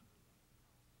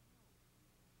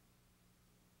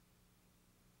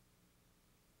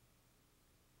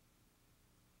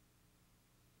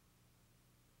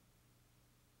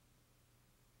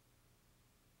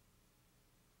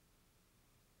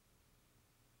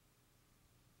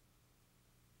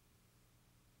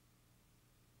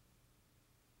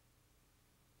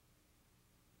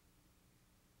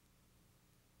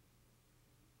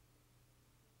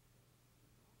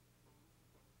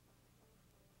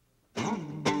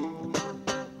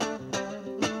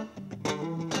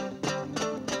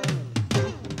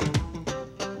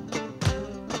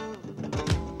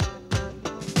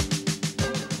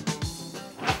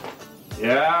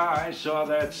 Yeah, I saw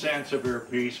that Sansevier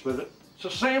piece, but it's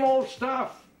the same old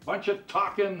stuff. Bunch of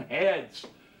talking heads.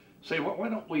 Say, why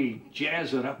don't we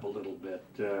jazz it up a little bit?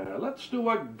 Let's do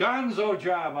a gonzo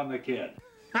job on the kid.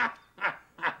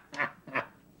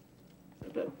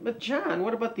 But John,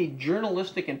 what about the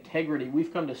journalistic integrity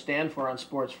we've come to stand for on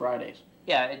Sports Fridays?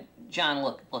 Yeah, John,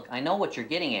 look, I know what you're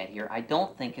getting at here. I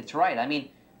don't think it's right. I mean,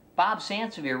 Bob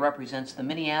Sansevier represents the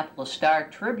Minneapolis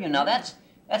Star-Tribune. Now,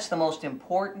 that's the most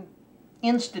important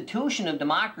institution of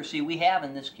democracy we have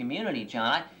in this community,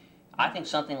 John. I think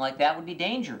something like that would be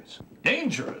dangerous.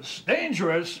 Dangerous?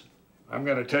 Dangerous? I'm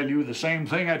going to tell you the same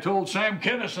thing I told Sam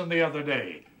Kinison the other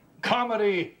day.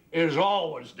 Comedy is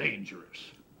always dangerous.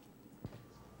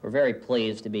 We're very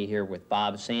pleased to be here with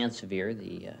Bob Sansevier,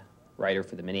 the writer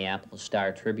for the Minneapolis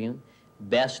Star-Tribune,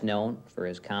 best known for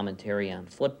his commentary on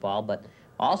football, but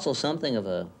also something of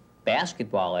a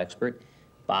basketball expert.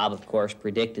 Bob, of course,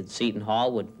 predicted Seton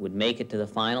Hall would make it to the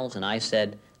finals, and I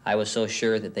said I was so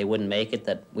sure that they wouldn't make it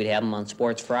that we'd have them on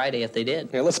Sports Friday if they did.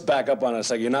 Hey, let's back up on it a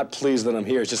second. You're not pleased that I'm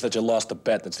here. It's just that you lost a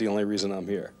bet. That's the only reason I'm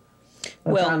here.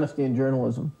 That's honesty in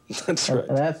journalism. That's right.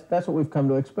 And that's what we've come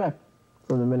to expect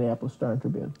from the Minneapolis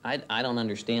Star-Tribune. I don't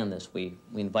understand this. We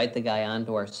invite the guy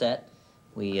onto our set.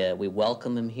 We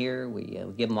welcome him here. We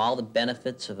give him all the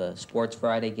benefits of a Sports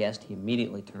Friday guest. He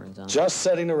immediately turns on. Just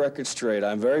setting the record straight.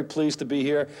 I'm very pleased to be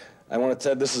here. I want to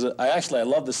tell you, this is I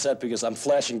love the set because I'm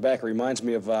flashing back. It reminds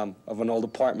me of an old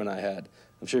apartment I had.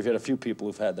 I'm sure you've had a few people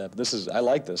who've had that. But I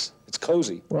like this. It's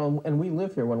cozy. Well, and we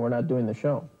live here when we're not doing the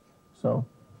show, so.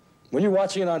 When you're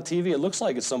watching it on TV, it looks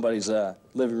like it's somebody's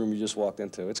living room you just walked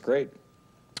into. It's great.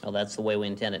 Well, that's the way we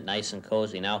intend it, nice and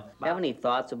cozy. Now, have any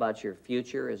thoughts about your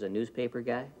future as a newspaper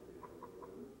guy?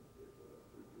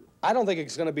 I don't think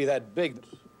it's going to be that big.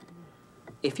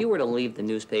 If you were to leave the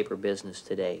newspaper business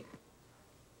today,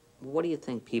 what do you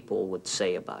think people would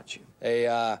say about you?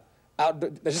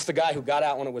 Just the guy who got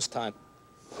out when it was time.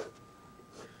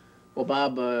 Well,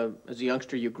 Bob, as a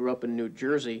youngster, you grew up in New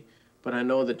Jersey, but I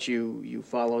know that you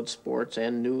followed sports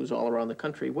and news all around the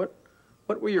country. What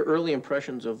were your early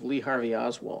impressions of Lee Harvey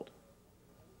Oswald?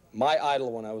 My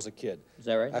idol when I was a kid. Is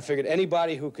that right? I figured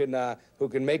anybody who can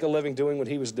make a living doing what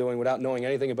he was doing without knowing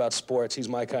anything about sports, he's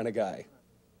my kind of guy.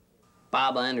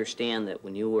 Bob, I understand that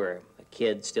when you were a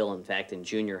kid, still, in fact, in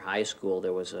junior high school,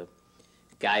 there was a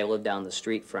guy who lived down the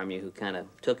street from you who kind of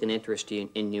took an interest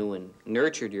in you and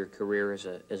nurtured your career as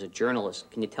a journalist.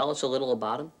 Can you tell us a little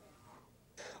about him?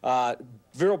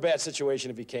 real bad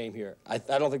situation if he came here. I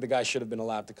don't think the guy should have been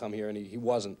allowed to come here, and he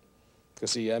wasn't.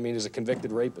 Because I mean, he's a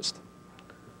convicted rapist.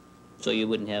 So you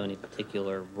wouldn't have any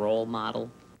particular role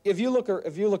model? If you look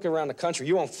around the country,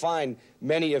 you won't find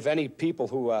many, if any, people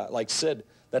who, like Sid,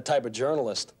 that type of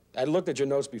journalist. I looked at your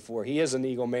notes before. He is an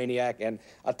egomaniac, and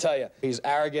I'll tell you, he's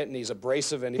arrogant and he's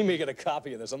abrasive, and he may get a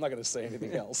copy of this. I'm not going to say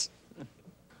anything else.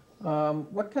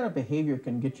 What kind of behavior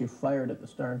can get you fired at the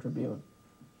Star and Tribune?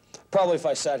 Probably if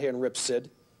I sat here and ripped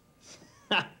Sid.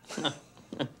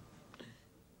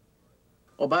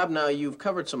 Well, Bob, now you've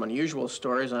covered some unusual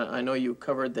stories. I know you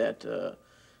covered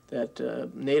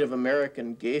that Native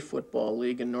American gay football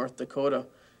league in North Dakota,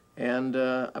 and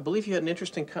I believe you had an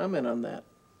interesting comment on that.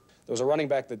 There was a running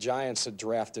back the Giants had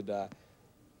drafted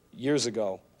years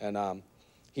ago, and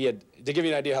he had, to give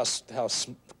you an idea how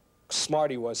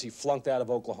smart he was, he flunked out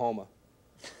of Oklahoma.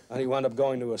 And he wound up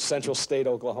going to a Central State,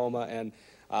 Oklahoma, and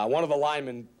one of the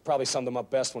linemen probably summed him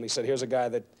up best when he said, here's a guy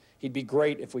that he'd be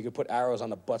great if we could put arrows on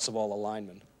the butts of all the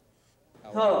linemen.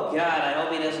 Oh, God, I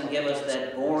hope he doesn't give us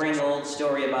that boring old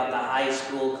story about the high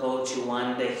school coach who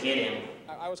wanted to hit him.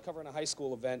 I was covering a high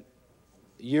school event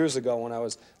years ago when I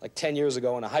was, like 10 years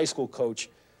ago, and a high school coach,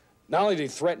 not only did he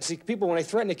threaten, see, people, when they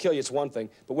threaten to kill you, it's one thing,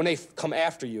 but when they come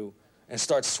after you and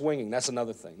start swinging, that's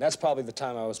another thing. That's probably the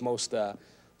time I was most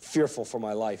fearful for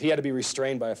my life. He had to be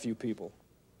restrained by a few people.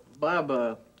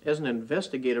 Bob, as an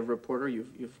investigative reporter,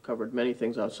 you've covered many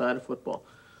things outside of football.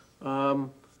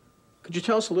 Could you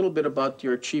tell us a little bit about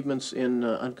your achievements in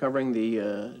uncovering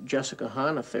the Jessica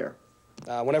Hahn affair?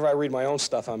 Whenever I read my own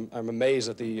stuff, I'm amazed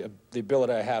at the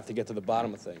ability I have to get to the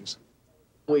bottom of things.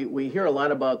 We hear a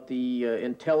lot about the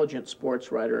intelligent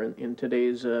sports writer in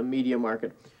today's media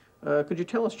market. Could you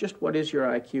tell us just what is your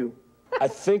IQ? I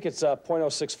think it's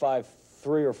 .0653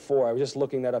 or 4. I was just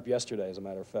looking that up yesterday, as a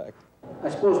matter of fact. I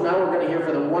suppose now we're going to hear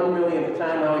for the 1 millionth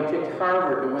time how he picked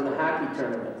Harvard to win the hockey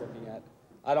tournament.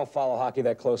 I don't follow hockey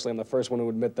that closely. I'm the first one to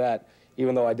admit that,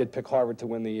 even though I did pick Harvard to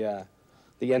win the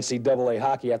NCAA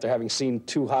hockey after having seen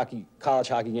 2 college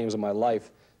hockey games in my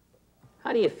life.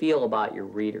 How do you feel about your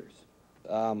readers?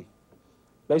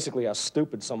 Basically how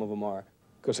stupid some of them are,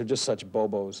 because they're just such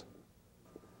bobos.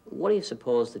 What do you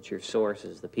suppose that your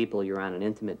sources, the people you're on an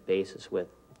intimate basis with,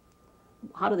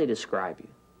 how do they describe you?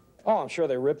 Oh, I'm sure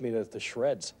they rip me to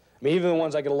shreds. I mean, even the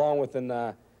ones I get along with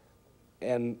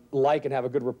and like and have a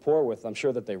good rapport with, I'm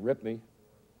sure that they rip me.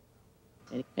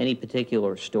 Any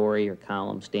particular story or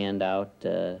column stand out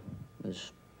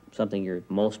as something you're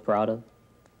most proud of?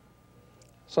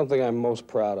 Something I'm most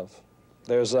proud of.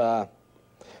 There's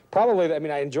probably, I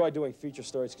mean, I enjoy doing feature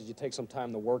stories because you take some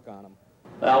time to work on them.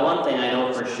 Well, one thing I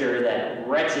know for sure, that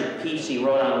wretched piece he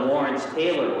wrote on Lawrence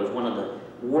Taylor was one of the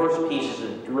worst pieces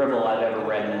of drivel I've ever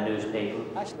read in a newspaper.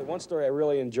 Actually, one story I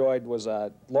really enjoyed was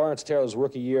Lawrence Taylor's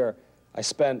rookie year. I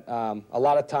spent a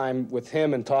lot of time with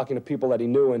him and talking to people that he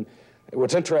knew, and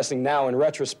what's interesting now, in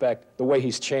retrospect, the way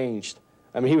he's changed.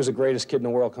 I mean, he was the greatest kid in the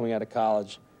world coming out of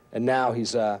college, and now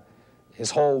he's,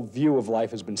 his whole view of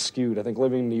life has been skewed. I think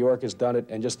living in New York has done it,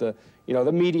 and just the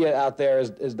media out there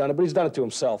has done it, but he's done it to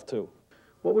himself, too.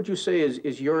 What would you say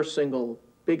is your single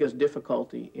biggest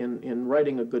difficulty in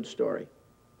writing a good story?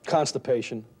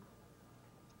 Constipation,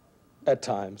 at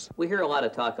times. We hear a lot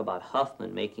of talk about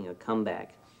Huffman making a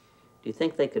comeback. Do you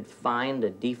think they could find a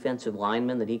defensive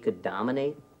lineman that he could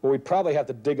dominate? Well, we'd probably have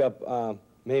to dig up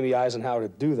Mamie Eisenhower to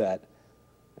do that,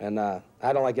 and I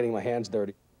don't like getting my hands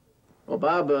dirty. Well,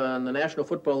 Bob, in the National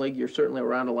Football League, you're certainly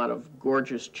around a lot of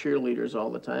gorgeous cheerleaders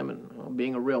all the time, and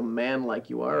being a real man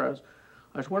like you are,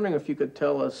 I was wondering if you could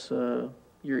tell us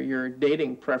your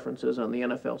dating preferences on the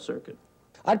NFL circuit.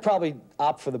 I'd probably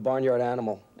opt for the barnyard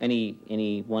animal.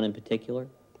 Any one in particular?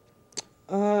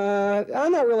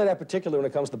 I'm not really that particular when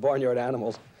it comes to barnyard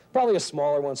animals. Probably a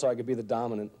smaller one so I could be the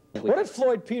dominant. What did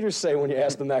Floyd Peters say when you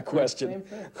asked him that question?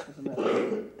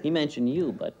 He mentioned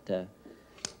you, but...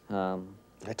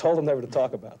 I told him never to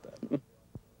talk about that.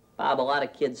 Bob, a lot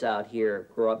of kids out here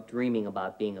grow up dreaming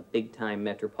about being a big-time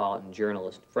metropolitan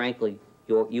journalist. Frankly,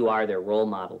 you are their role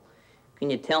model. Can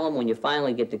you tell them when you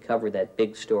finally get to cover that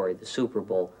big story, the Super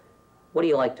Bowl, what do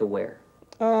you like to wear?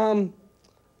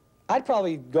 I'd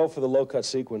probably go for the low-cut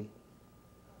sequin.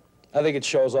 I think it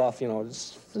shows off,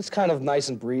 it's kind of nice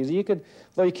and breezy.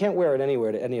 Though you can't wear it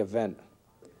anywhere to any event.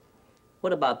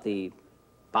 What about the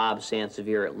Bob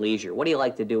Sansevier at leisure? What do you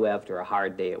like to do after a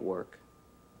hard day at work?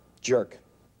 Jerk.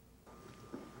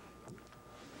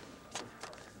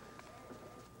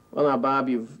 Well, now, Bob,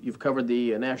 you've covered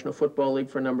the National Football League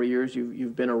for a number of years.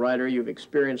 You've been a writer. You've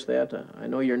experienced that. I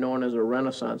know you're known as a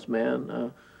Renaissance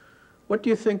man. What do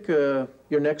you think your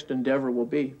next endeavor will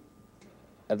be?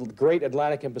 great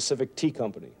Atlantic and Pacific Tea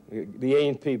Company, the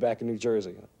A&P back in New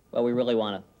Jersey. Well, we really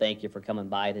want to thank you for coming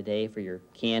by today, for your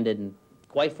candid and,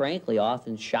 quite frankly,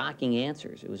 often shocking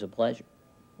answers. It was a pleasure.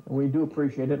 We do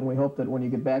appreciate it, and we hope that when you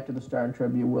get back to the Star and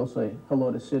Tribune, you will say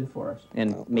hello to Sid for us.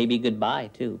 And maybe goodbye,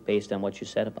 too, based on what you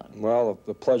said about him. Well,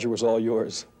 the pleasure was all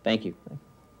yours. Thank you.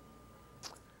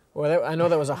 Well, I know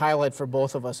that was a highlight for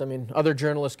both of us. I mean, other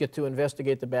journalists get to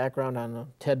investigate the background on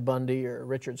Ted Bundy or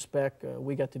Richard Speck.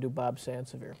 We got to do Bob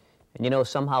Sansevier. And you know,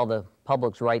 somehow the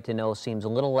public's right to know seems a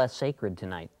little less sacred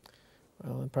tonight.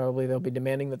 Well, and probably they'll be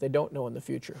demanding that they don't know in the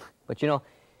future. But you know,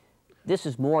 this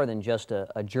is more than just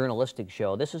a journalistic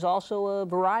show. This is also a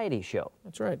variety show.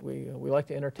 That's right. We like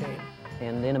to entertain.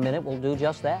 And in a minute, we'll do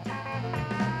just that.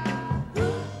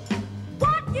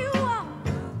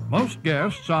 Most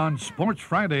guests on Sports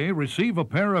Friday receive a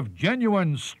pair of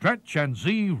genuine Stretch and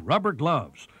Z rubber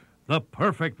gloves, the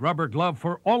perfect rubber glove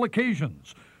for all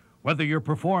occasions. Whether you're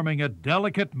performing a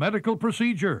delicate medical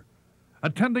procedure,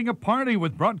 attending a party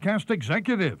with broadcast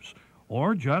executives,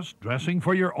 or just dressing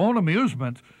for your own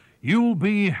amusement, you'll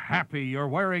be happy you're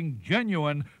wearing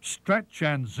genuine Stretch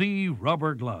and Z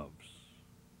rubber gloves.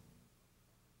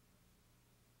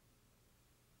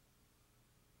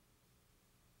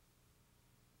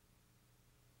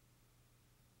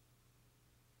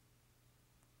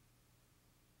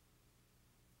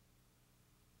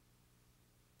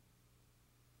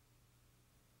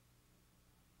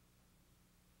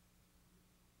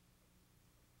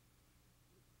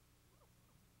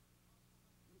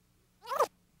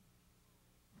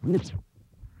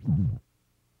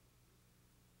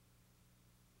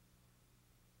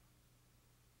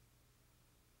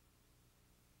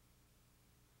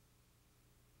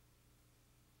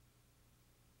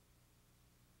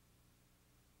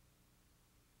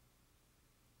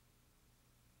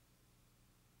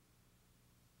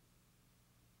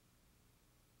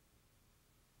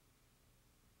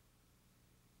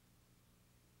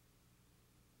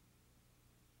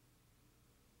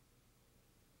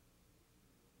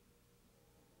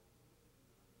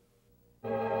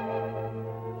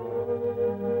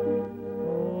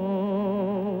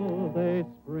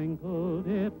 Sprinkled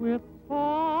it with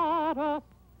sawdust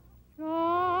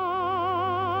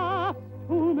just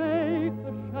to make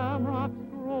the shamrocks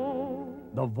grow.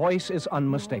 The voice is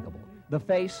unmistakable, the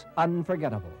face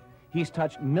unforgettable. He's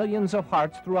touched millions of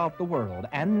hearts throughout the world,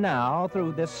 and now,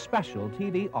 through this special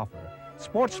TV offer,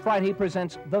 Sports Friday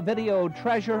presents the video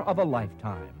treasure of a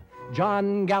lifetime,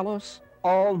 John Gallos,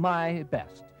 All My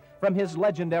Best. From his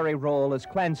legendary role as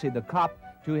Clancy the Cop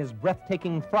to his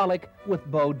breathtaking frolic with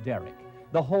Bo Derek.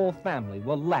 The whole family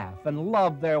will laugh and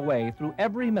love their way through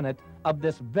every minute of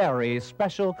this very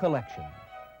special collection.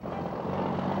 I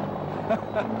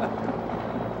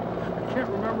can't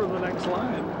remember the next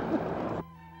line.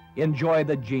 Enjoy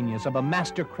the genius of a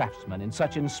master craftsman in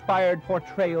such inspired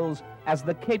portrayals as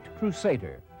the Caped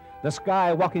Crusader, the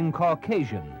Skywalking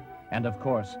Caucasian, and of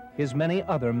course, his many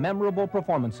other memorable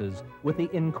performances with the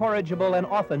incorrigible and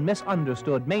often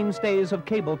misunderstood mainstays of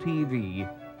cable TV,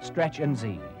 Stretch and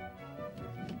Z.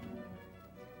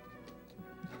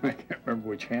 I can't remember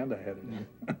which hand I had it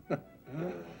in.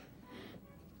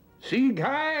 See,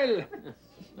 Kyle!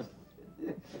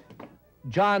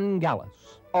 John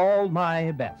Gallos, All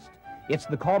My Best. It's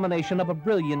the culmination of a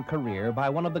brilliant career by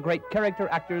one of the great character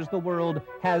actors the world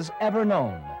has ever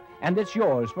known. And it's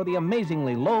yours for the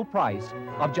amazingly low price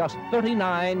of just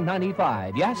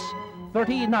 $39.95. Yes,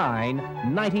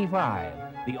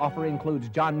 $39.95. The offer includes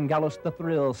John Gallos, the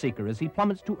thrill seeker, as he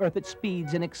plummets to Earth at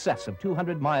speeds in excess of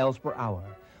 200 miles per hour.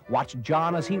 Watch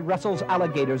John as he wrestles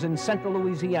alligators in central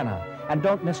Louisiana. And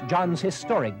don't miss John's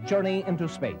historic journey into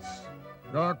space.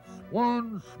 That's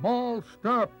one small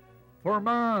step for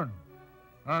man,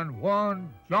 and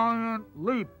one giant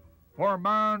leap for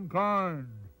mankind.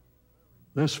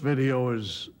 This video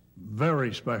is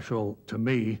very special to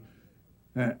me,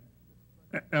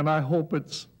 and I hope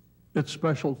it's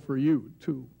special for you,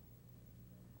 too.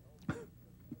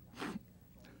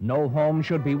 No home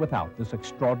should be without this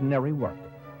extraordinary work.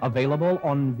 Available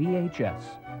on VHS.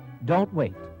 Don't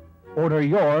wait. Order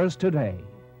yours today.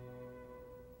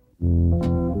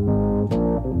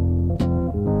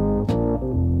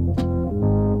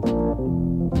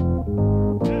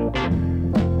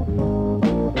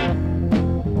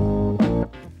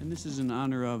 This is in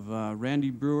honor of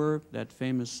Randy Brewer, that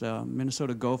famous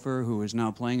Minnesota Gopher who is now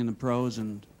playing in the pros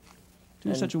and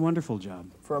doing such a wonderful job.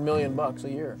 For $1 million a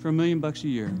year. For $1 million a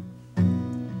year.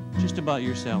 Just about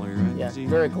your salary, right? Yeah,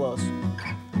 very close.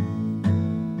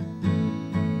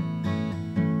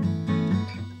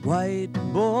 White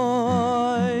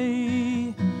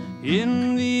boy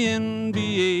in the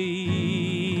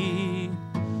NBA.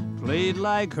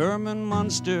 like Herman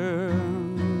Munster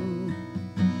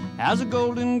as a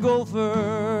golden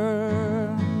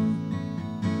gopher.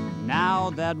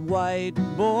 Now that white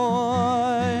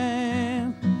boy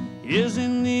is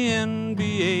in the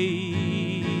NBA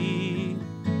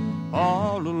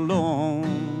all alone.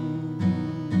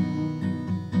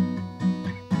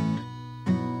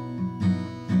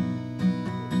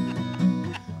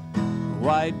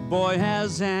 White boy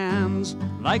has hands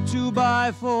like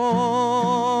 2x4s.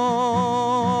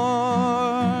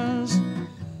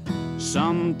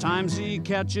 Sometimes he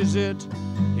catches it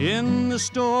in the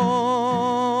store.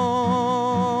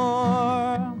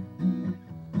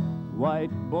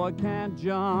 White boy can't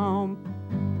jump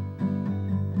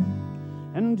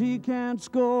and he can't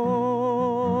score.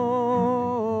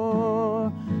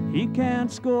 He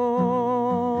can't score.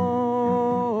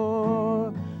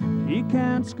 He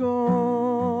can't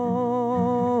score.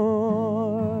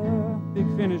 Big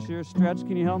finish here, Stretch.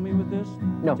 Can you help me with this?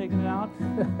 No. Taking it out?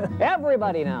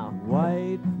 Everybody now.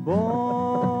 White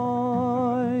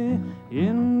boy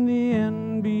in the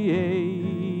NBA.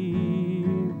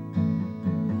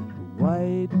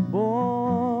 White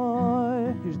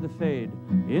boy. Here's the fade.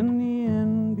 In the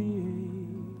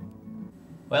NBA.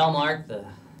 Well, Mark, the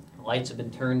lights have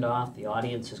been turned off. The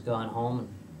audience has gone home. And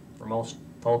for most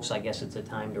folks, I guess it's a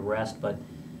time to rest, but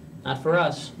not for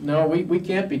us. No, we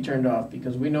can't be turned off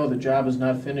because we know the job is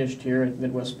not finished here at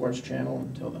Midwest Sports Channel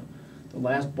until the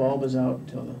last bulb is out,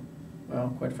 until the, well,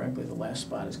 quite frankly, the last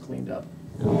spot is cleaned up.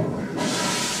 I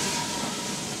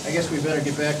guess we better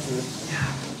get back to it.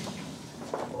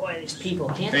 Boy, these people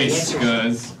can't Hey, be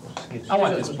Scuzz. I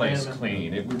want this Excuse place me.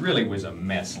 clean. It really was a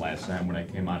mess last time when I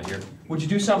came out of here. Would you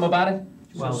do something about it?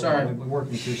 Well, sorry. we're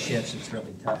working 2 shifts. It's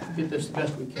really tough. Get this the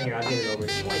best we can. Here, I'll get it over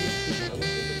to you.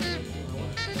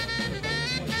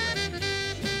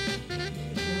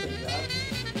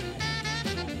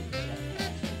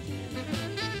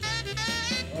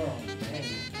 Oh, man.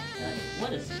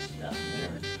 What is this stuff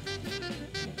there?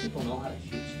 People know how to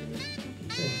shoot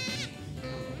straight.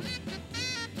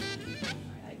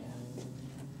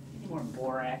 Any more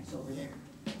borax over there?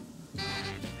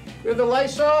 With the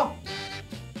Lysol?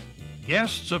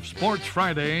 Guests of Sports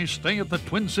Friday stay at the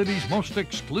Twin Cities' most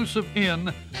exclusive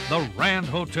inn, the Rand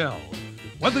Hotel.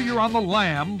 Whether you're on the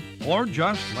lam or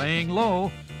just laying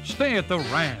low, stay at the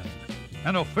Rand,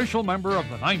 an official member of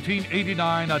the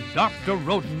 1989 Adopt a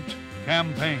Rodent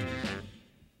campaign.